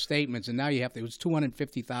all those statements, and now you have to. It was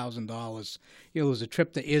 $250,000. There was a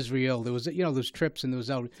trip to Israel. There was those trips, and there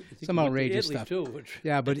was some outrageous stuff. Too.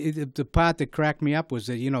 Yeah, but the part that cracked me up was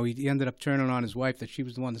that he ended up turning on his wife that she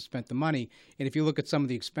was the one that spent the money. And if you look at some of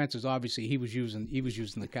the expenses, obviously he was using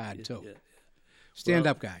the card too. Yeah.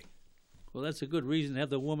 Stand-up guy. Well, that's a good reason to have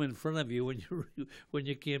the woman in front of you when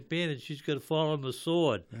you're campaigning. She's going to fall on the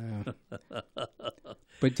sword.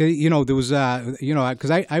 But there was because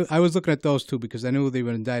I was looking at those two because I knew they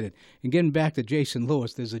were indicted. And getting back to Jason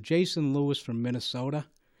Lewis, there's a Jason Lewis from Minnesota.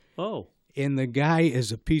 Oh. And the guy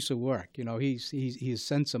is a piece of work. He has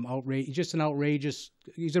sent some outrage. He's just an outrageous.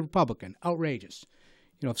 He's a Republican. Outrageous.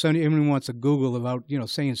 If anyone wants to Google about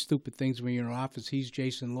saying stupid things when you're in office, he's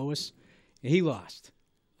Jason Lewis. And he lost.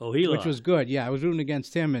 Oh, he lost. Which was good. Yeah, I was rooting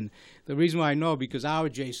against him, and the reason why I know because our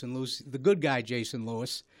Jason Lewis, the good guy Jason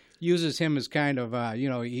Lewis, uses him as kind of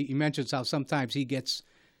he mentions how sometimes he gets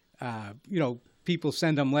people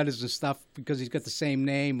send him letters and stuff because he's got the same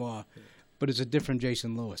name but it's a different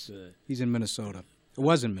Jason Lewis. He's in Minnesota. It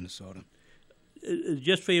was in Minnesota.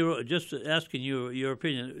 Just asking your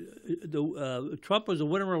opinion, Trump was a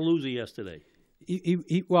winner or a loser yesterday?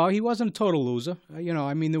 He wasn't a total loser.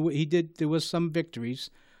 There was some victories.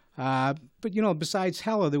 But besides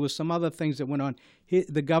Heller, there was some other things that went on.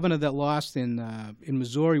 The governor that lost in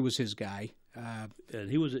Missouri was his guy.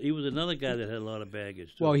 And he was another guy that had a lot of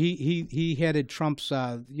baggage. Too. Well, he headed Trump's.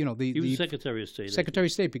 He was Secretary of State. Secretary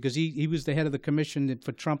of State because he was the head of the commission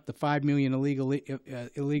for Trump, the 5 million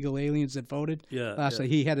illegal aliens that voted. So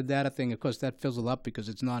he headed that thing. Of course, that fizzled up because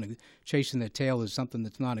it's not chasing their tail is something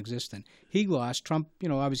that's non-existent. He lost. Trump,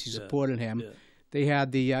 obviously supported him. Yeah. They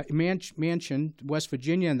had the Manchin, West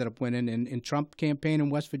Virginia, ended up winning, and Trump campaigned in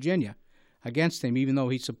West Virginia against him, even though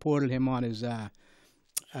he supported him on his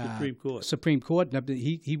Supreme Court.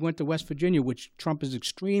 He went to West Virginia, which Trump is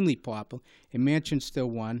extremely popular, and Manchin still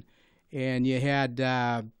won. And you had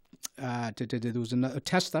there was another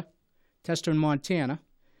Tester in Montana.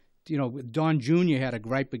 Don Jr. had a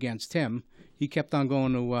gripe against him. He kept on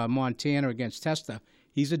going to Montana against Tester.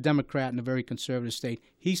 He's a Democrat in a very conservative state.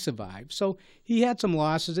 He survived. So he had some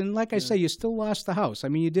losses, and like I say, you still lost the House. I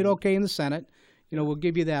mean, you did okay in the Senate. We'll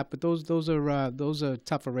give you that, but those are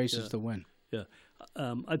tougher races to win. Yeah,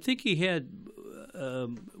 I think he had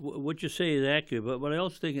what you say is accurate, but I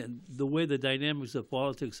also think the way the dynamics of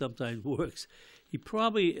politics sometimes works, he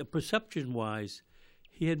probably, perception-wise,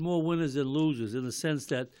 he had more winners than losers in the sense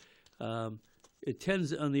that it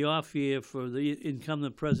tends on the off year for the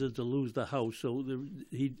incumbent president to lose the House. So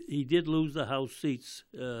he did lose the House seats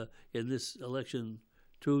in this election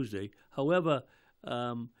Tuesday. However,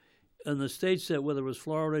 in the states that, whether it was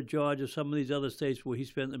Florida, Georgia, some of these other states where he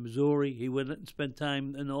spent in Missouri, he went and spent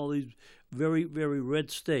time in all these very, very red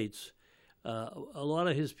states. A lot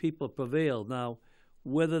of his people prevailed. Now,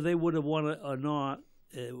 whether they would have won it or not,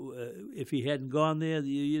 if he hadn't gone there,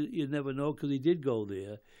 you never know because he did go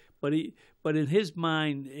there. But in his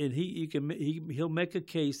mind, and he'll make a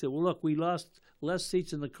case that, well, look, we lost less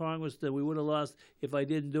seats in the Congress than we would have lost if I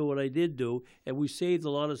didn't do what I did do, and we saved a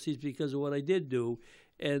lot of seats because of what I did do.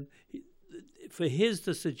 And for his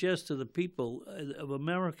to suggest to the people of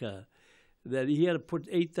America that he had to put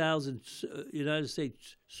 8,000 United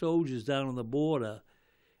States soldiers down on the border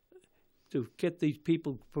to get these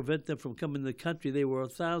people, prevent them from coming to the country. They were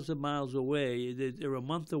 1,000 miles away. They're a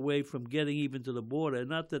month away from getting even to the border.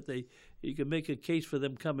 Not that you can make a case for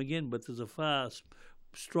them coming in, but there's a far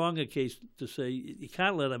stronger case to say you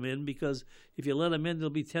can't let them in, because if you let them in, there'll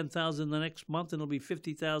be 10,000 the next month, and there'll be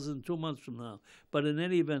 50,000 2 months from now. But in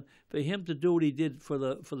any event, for him to do what he did for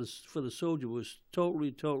the soldier was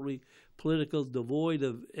totally political, devoid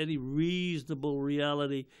of any reasonable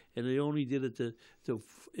reality, and he only did it to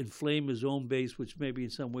inflame his own base, which maybe in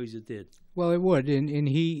some ways it did. Well, it would, and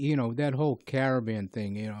he, that whole caravan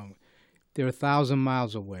thing, they're 1,000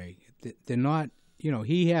 miles away. They're not,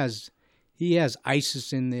 he has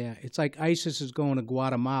ISIS in there. It's like ISIS is going to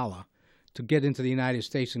Guatemala to get into the United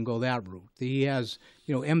States and go that route. He has,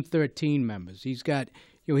 M13 members. He's got,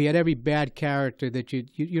 he had every bad character that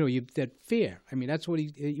that fear. I mean, that's what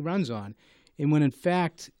he runs on. And when in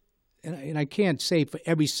fact, and I can't say for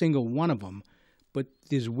every single one of them, but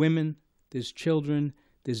there's women, there's children,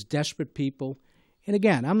 there's desperate people. And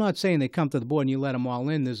again, I'm not saying they come to the board and you let them all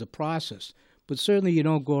in. There's a process. But certainly you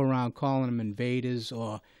don't go around calling them invaders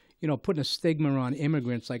or, putting a stigma on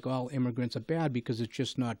immigrants like all immigrants are bad, because it's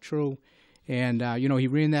just not true. And, he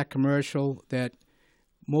ran that commercial that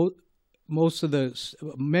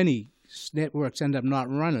many networks end up not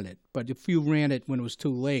running it. But a few ran it when it was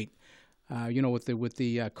too late. With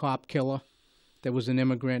the cop killer that was an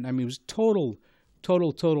immigrant. I mean, it was total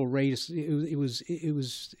race. It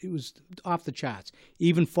was off the charts.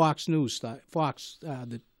 Even Fox News,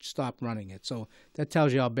 that stopped running it. So that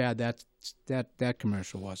tells you how bad that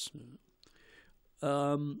commercial was.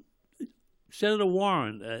 Senator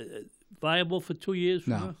Warren, viable for 2 years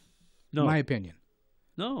from now? No. In my opinion.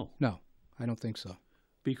 No, I don't think so.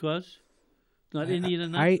 Because not Indian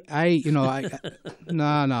enough. I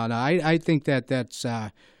think that's.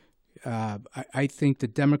 I think the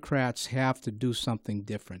Democrats have to do something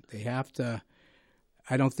different. They have to.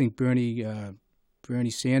 I don't think Bernie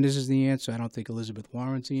Sanders is the answer. I don't think Elizabeth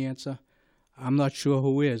Warren's the answer. I'm not sure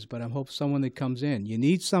who is, but I hope someone that comes in. You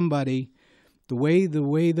need somebody. The way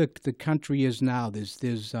the country is now,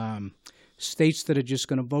 there's states that are just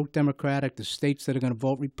going to vote Democratic. There's states that are going to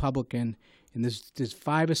vote Republican, and there's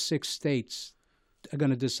 5 or 6 states that are going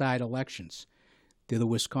to decide elections. They're the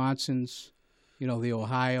Wisconsins, the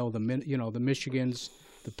Ohio, the Michigans,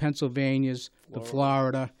 the Pennsylvanias, the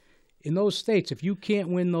Florida. In those states, if you can't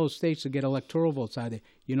win those states to get electoral votes out of there,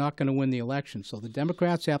 you're not going to win the election. So the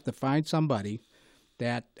Democrats have to find somebody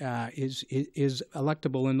that is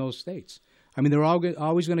electable in those states. I mean, they're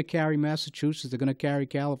always going to carry Massachusetts. They're going to carry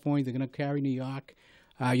California. They're going to carry New York.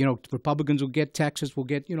 Republicans will get Texas. Will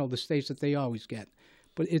get the states that they always get.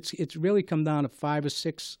 But it's really come down to 5 or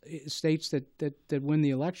 6 states that win the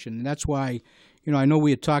election, and that's why, I know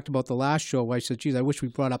we had talked about the last show. Where I said, "Geez, I wish we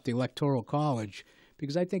brought up the Electoral College,"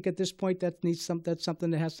 because I think at this point that's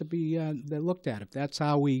something that has to be that looked at. If that's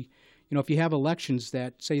how we, if you have elections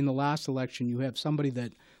that, say in the last election, you have somebody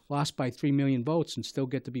that lost by 3 million votes and still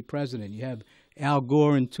get to be president. You have Al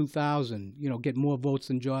Gore in 2000, get more votes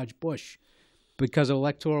than George Bush. Because of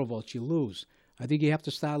electoral votes, you lose. I think you have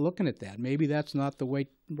to start looking at that. Maybe that's not the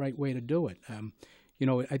right way to do it.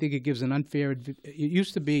 I think it gives an unfair. It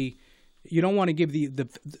used to be, you don't want to give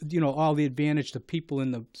the all the advantage to people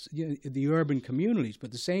in the urban communities.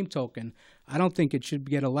 But the same token, I don't think it should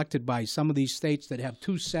get elected by some of these states that have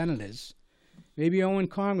 2 senators, maybe only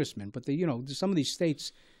congressmen. But some of these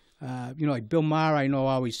states, like Bill Maher, I know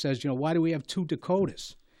always says, why do we have 2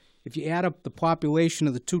 Dakotas? If you add up the population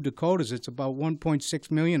of the 2 Dakotas, it's about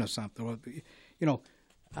 1.6 million or something.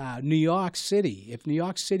 New York City. If New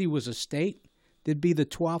York City was a state, they'd be the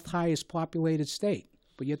 12th highest populated state,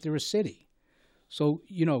 but yet they're a city. So,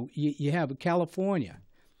 you have California.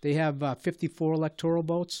 They have 54 electoral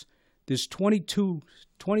votes. There's 22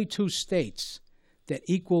 states that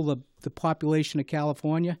equal the population of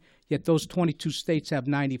California, yet those 22 states have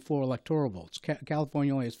 94 electoral votes.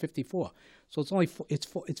 California only has 54. So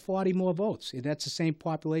it's 40 more votes. That's the same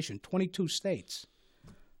population, 22 states.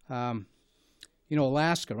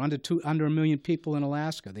 Alaska, under 1 million people in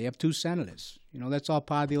Alaska. They have 2 senators. That's all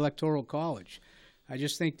part of the Electoral College. I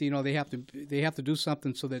just think they have to do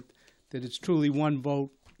something so that it's truly one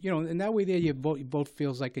vote. And that way there your vote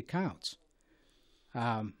feels like it counts.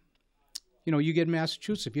 You get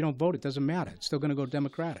Massachusetts. If you don't vote, it doesn't matter. It's still going to go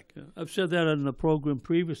Democratic. Yeah, I've said that on the program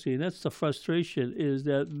previously, and that's the frustration, is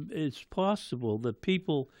that it's possible that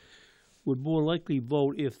people would more likely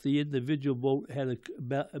vote if the individual vote had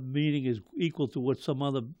a meaning is equal to what some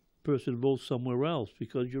other person votes somewhere else.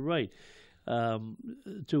 Because you're right,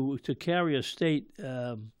 to carry a state,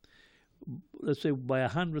 let's say by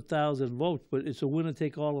 100,000 votes, but it's a winner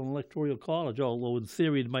take all in Electoral College. Although in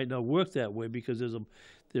theory it might not work that way because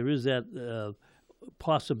there is that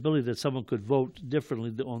possibility that someone could vote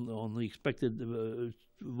differently on the expected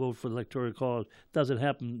vote for the Electoral College. Doesn't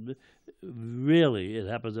happen really. It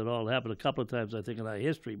happens at all. It happened a couple of times, I think, in our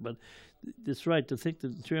history. But it's right to think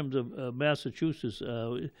that in terms of Massachusetts,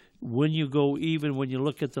 when you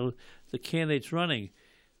look at the candidates running,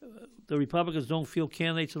 the Republicans don't field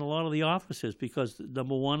candidates in a lot of the offices because,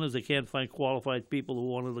 number one, is they can't find qualified people who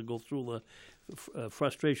wanted to go through the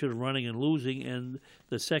frustration of running and losing, and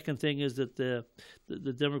the second thing is that the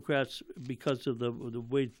Democrats, because of the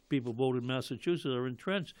way people vote in Massachusetts, are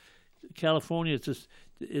entrenched. California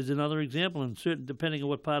is another example, and depending on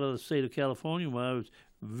what part of the state of California it's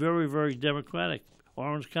very, very Democratic.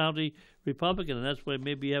 Orange County Republican, and that's why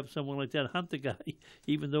maybe you have someone like that Hunter guy,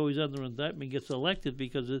 even though he's under indictment, gets elected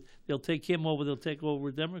because they'll take over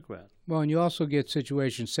a Democrat. Well, and you also get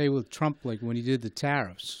situations, say with Trump, like when he did the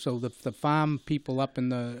tariffs. So the farm people up in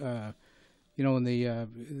the,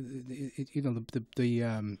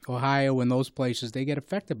 Ohio and those places, they get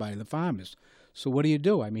affected by it, the farmers. So what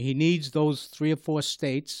do? I mean, he needs those 3 or 4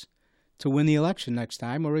 states to win the election next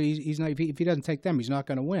time, or he's not. If he doesn't take them, he's not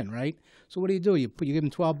going to win, right? So what do? You give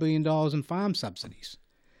him $12 billion in farm subsidies.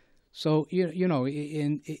 So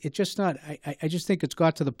it just not. I just think it's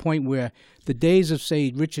got to the point where the days of,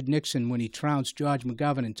 say, Richard Nixon when he trounced George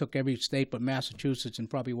McGovern and took every state but Massachusetts and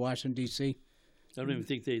probably Washington D.C. I don't even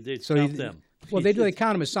think they count them. Well, they do. They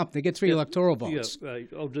count them as something. They get 3 electoral votes. Yeah, right.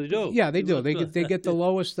 Oh, do they do? Yeah, they do. They get the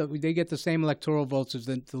lowest. They get the same electoral votes as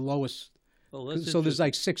the lowest. Oh, so there's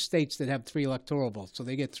like 6 states that have 3 electoral votes, so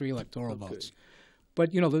they get 3 electoral votes.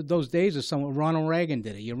 But those days are somewhat. Ronald Reagan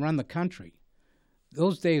did it. You run the country.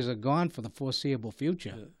 Those days are gone for the foreseeable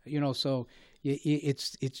future. Yeah. So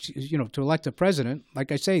it's to elect a president,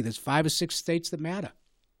 like I say, there's 5 or 6 states that matter.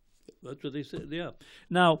 That's what they said. Yeah.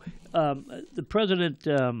 Now, the president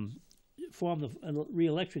formed the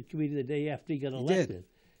re-election committee the day after he got elected.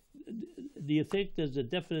 Do you think there's a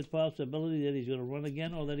definite possibility that he's going to run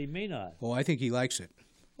again, or that he may not? Well, I think he likes it.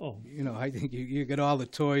 Oh, I think you get all the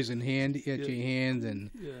toys in hand at your hand, and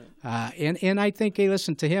I think, hey,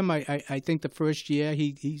 listen to him. I think the first year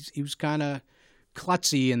he was kind of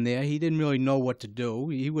klutzy in there. He didn't really know what to do.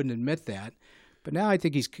 He wouldn't admit that, but now I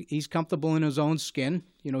think he's comfortable in his own skin.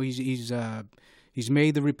 He's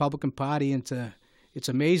made the Republican Party into. It's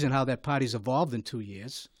amazing how that party's evolved in 2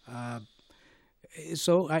 years.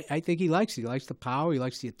 So I think he likes it. He likes the power. He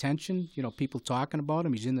likes the attention. People talking about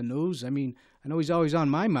him. He's in the news. I mean, I know he's always on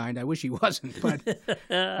my mind. I wish he wasn't, but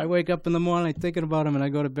I wake up in the morning thinking about him, and I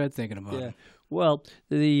go to bed thinking about him. Well,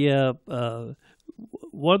 the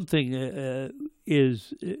one thing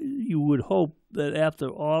is you would hope that after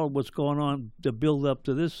all what's going on to build up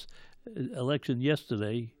to this election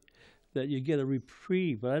yesterday, that you get a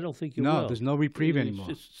reprieve, but I don't think you will. No, there's no reprieve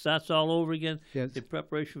anymore. It starts all over again Yes. in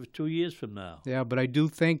preparation for 2 years from now. Yeah, but I do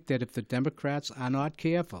think that if the Democrats are not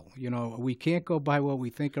careful, we can't go by what we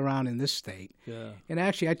think around in this state. Yeah. And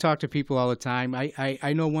actually, I talk to people all the time.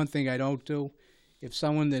 I know one thing I don't do. If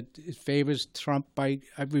someone that favors Trump, I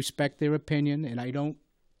respect their opinion, and I don't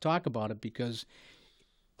talk about it because,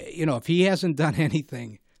 if he hasn't done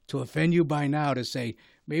anything to offend you by now to say,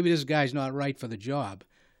 maybe this guy's not right for the job,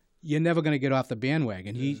 you're never going to get off the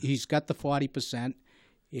bandwagon. He's got the 40%,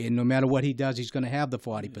 and no matter what he does, he's going to have the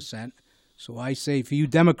 40%. So I say for you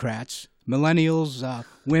Democrats, millennials,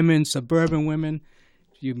 women, suburban women,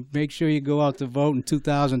 you make sure you go out to vote in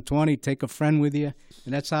 2020, take a friend with you,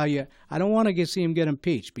 and that's how you – I don't want to see him get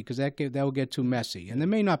impeached because that will get too messy. And there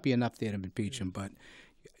may not be enough there to impeach him, but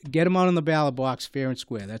get him out in the ballot box fair and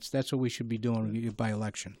square. That's what we should be doing by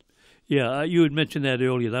election. Yeah, you had mentioned that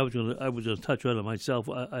earlier. And I was going to touch on it myself.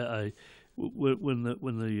 When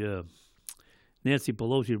the Nancy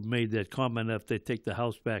Pelosi made that comment, if they take the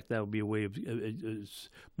House back, that would be a way of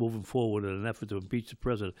moving forward in an effort to impeach the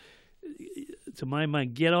president. To my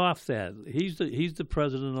mind, get off that. He's the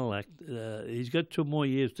president-elect. He's got 2 more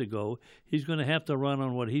years to go. He's going to have to run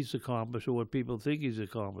on what he's accomplished or what people think he's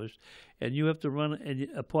accomplished, and you have to run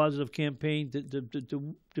a positive campaign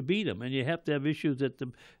to beat him. And you have to have issues that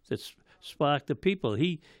spark the people.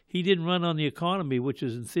 He didn't run on the economy, which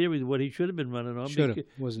is in theory what he should have been running on. Should have,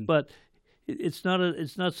 wasn't. But it's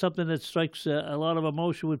not something that strikes a lot of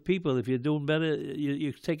emotion with people. If you're doing better,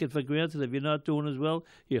 you take it for granted. If you're not doing as well,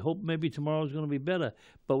 you hope maybe tomorrow's going to be better.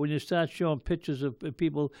 But when you start showing pictures of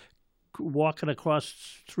people walking across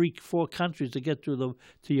 3-4 countries to get to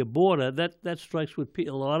your border, that strikes with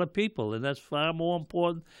a lot of people, and that's far more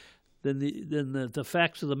important than the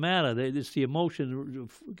facts of the matter. It's the emotion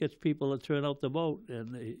that gets people to turn out to vote,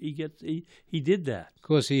 and he did that. Of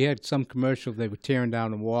course, he had some commercial. They were tearing down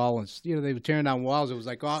the wall, and they were tearing down walls. It was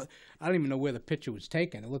like, I don't even know where the picture was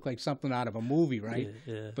taken. It looked like something out of a movie, right?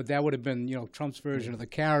 Yeah. But that would have been, Trump's version of the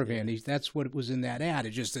caravan. That's what was in that ad.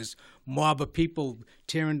 It's just this mob of people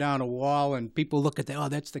tearing down a wall, and people look at that. Oh,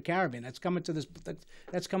 that's the caravan. That's coming to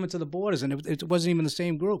the borders, and it wasn't even the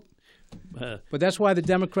same group. But that's why the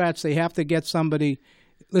Democrats, they have to get somebody.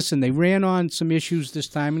 Listen, they ran on some issues this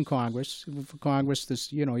time in Congress,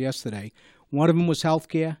 yesterday. One of them was health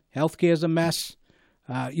care. Health care is a mess.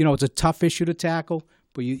 It's a tough issue to tackle,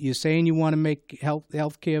 but you're saying you want to make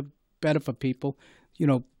health care better for people.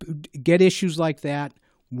 Get issues like that,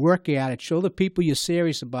 work at it, show the people you're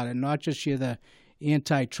serious about it, not just you're the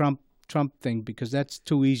anti-Trump thing, because that's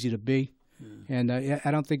too easy to be. And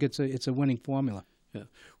I don't think it's a winning formula. Yeah.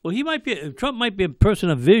 Well, Trump might be a person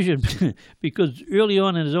of vision because early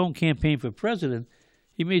on in his own campaign for president,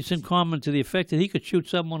 he made some comment to the effect that he could shoot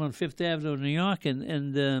someone on Fifth Avenue in New York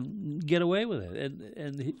and get away with it.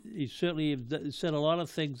 And he certainly said a lot of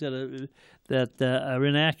things that are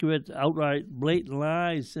inaccurate, outright blatant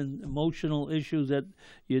lies, and emotional issues that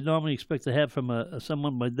you normally expect to have from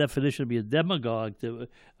someone by definition to be a demagogue to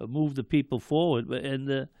move the people forward.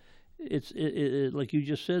 And like you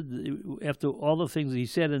just said, after all the things he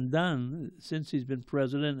said and done since he's been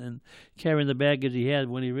president and carrying the baggage he had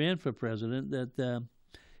when he ran for president, that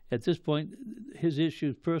at this point his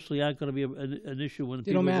issues personally aren't going to be an issue when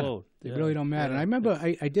people vote. They really don't matter. And I remember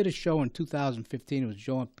I did a show in 2015. It was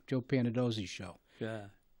Joe Panadozzi's show. Yeah.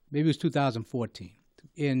 Maybe it was 2014.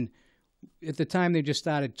 At the time, they just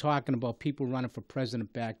started talking about people running for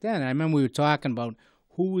president back then. And I remember we were talking about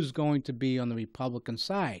who was going to be on the Republican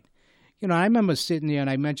side. I remember sitting there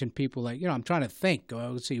and I mentioned people like, I'm trying to think.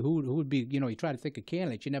 Let's see, who would be, you try to think of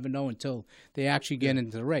candidates. You never know until they actually get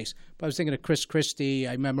into the race. But I was thinking of Chris Christie.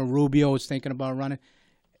 I remember Rubio was thinking about running.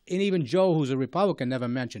 And even Joe, who's a Republican, never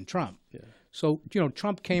mentioned Trump. Yeah. So,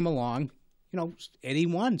 Trump came along, and he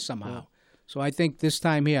won somehow. Yeah. So I think this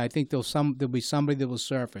time here, I think there'll be somebody that will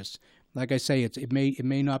surface. Like I say, it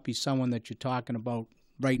may not be someone that you're talking about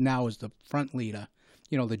right now as the front leader,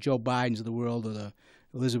 the Joe Bidens of the world or the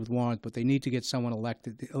Elizabeth Warren, but they need to get someone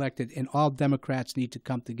elected, and all Democrats need to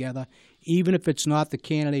come together, even if it's not the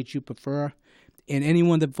candidate you prefer. And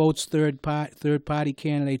anyone that votes third party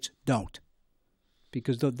candidates, don't,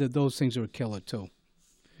 because those things are a killer too.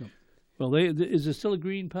 Well, is there still a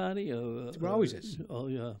Green Party? There always is. Oh,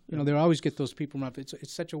 yeah. They always get those people around.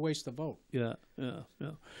 It's such a waste to vote. Yeah.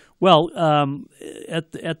 Well,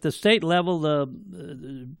 at the state level,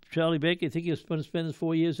 Charlie Baker, you think he's going to spend his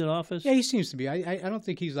 4 years in office? Yeah, he seems to be. I don't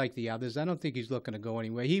think he's like the others. I don't think he's looking to go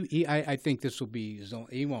anywhere. I think this will be his own.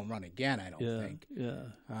 He won't run again, I don't think. Yeah.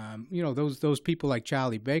 Those people like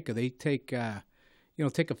Charlie Baker, they take a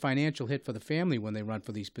financial hit for the family when they run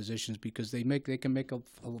for these positions because they can make a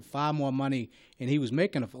far more money, and he was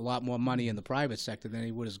making a lot more money in the private sector than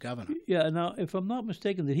he would as governor. Yeah. Now, if I'm not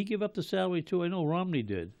mistaken, did he give up the salary too? I know Romney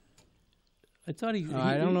did. I thought he.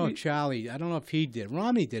 I don't know if Charlie. I don't know if he did.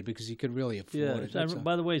 Romney did because he could really afford it.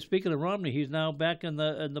 By the way, speaking of Romney, he's now back in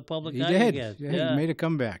the public eye again. Yeah, he made a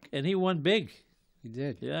comeback, and he won big. He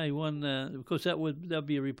did. Yeah, he won. Of course, that'd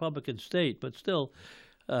be a Republican state, but still.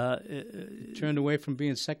 Turned away from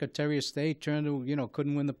being Secretary of State,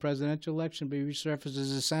 couldn't win the presidential election, but he resurfaced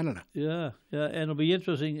as a senator. Yeah, and it'll be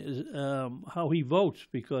interesting how he votes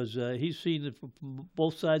because he's seen it from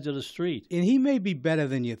both sides of the street. And he may be better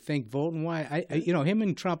than you think voting. Why? Him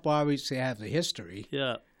and Trump obviously have a history.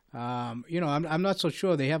 Yeah. I'm not so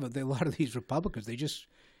sure they have a lot of these Republicans. They just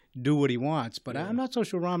do what he wants, but I'm not so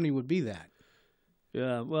sure Romney would be that.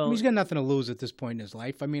 Yeah, well, he's got nothing to lose at this point in his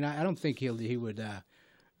life. I mean, I don't think he would.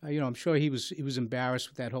 I'm sure he was embarrassed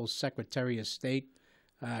with that whole Secretary of State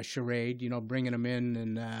charade. Bringing him in,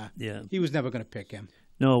 and he was never going to pick him.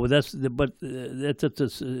 No, that's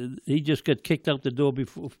he just got kicked out the door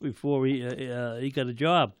before he got a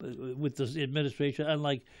job with the administration.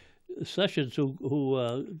 Unlike Sessions,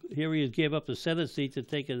 who here he gave up the Senate seat to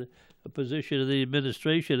take a position in the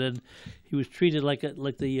administration, and he was treated like the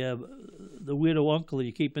weirdo uncle that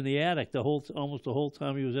you keep in the attic almost the whole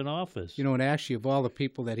time he was in office. And actually, of all the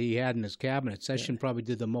people that he had in his cabinet, Sessions probably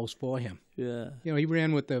did the most for him. Yeah. He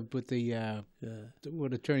ran with what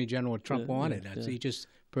Attorney General Trump wanted. He just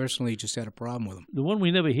personally just had a problem with him. The one we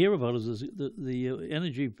never hear about is the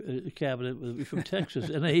energy cabinet from Texas,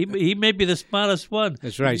 and he may be the smartest one.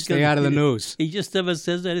 That's right. Stay out of the news. He just never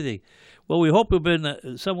says anything. Well, we hope we've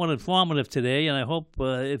been somewhat informative today, and I hope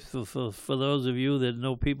if for those of you that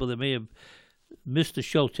know people that may have missed the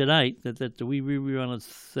show tonight, that we rerun on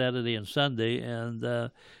Saturday and Sunday, and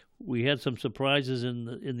we had some surprises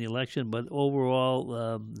in the election, but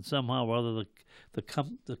overall, somehow or other,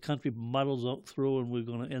 the country muddles through, and we're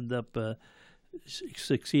going to end up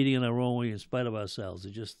succeeding in our own way in spite of ourselves.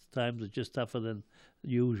 Times are just tougher than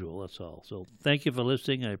usual. That's all. So thank you for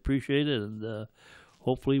listening. I appreciate it, and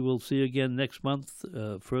hopefully we'll see you again next month,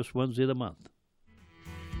 first Wednesday of the month.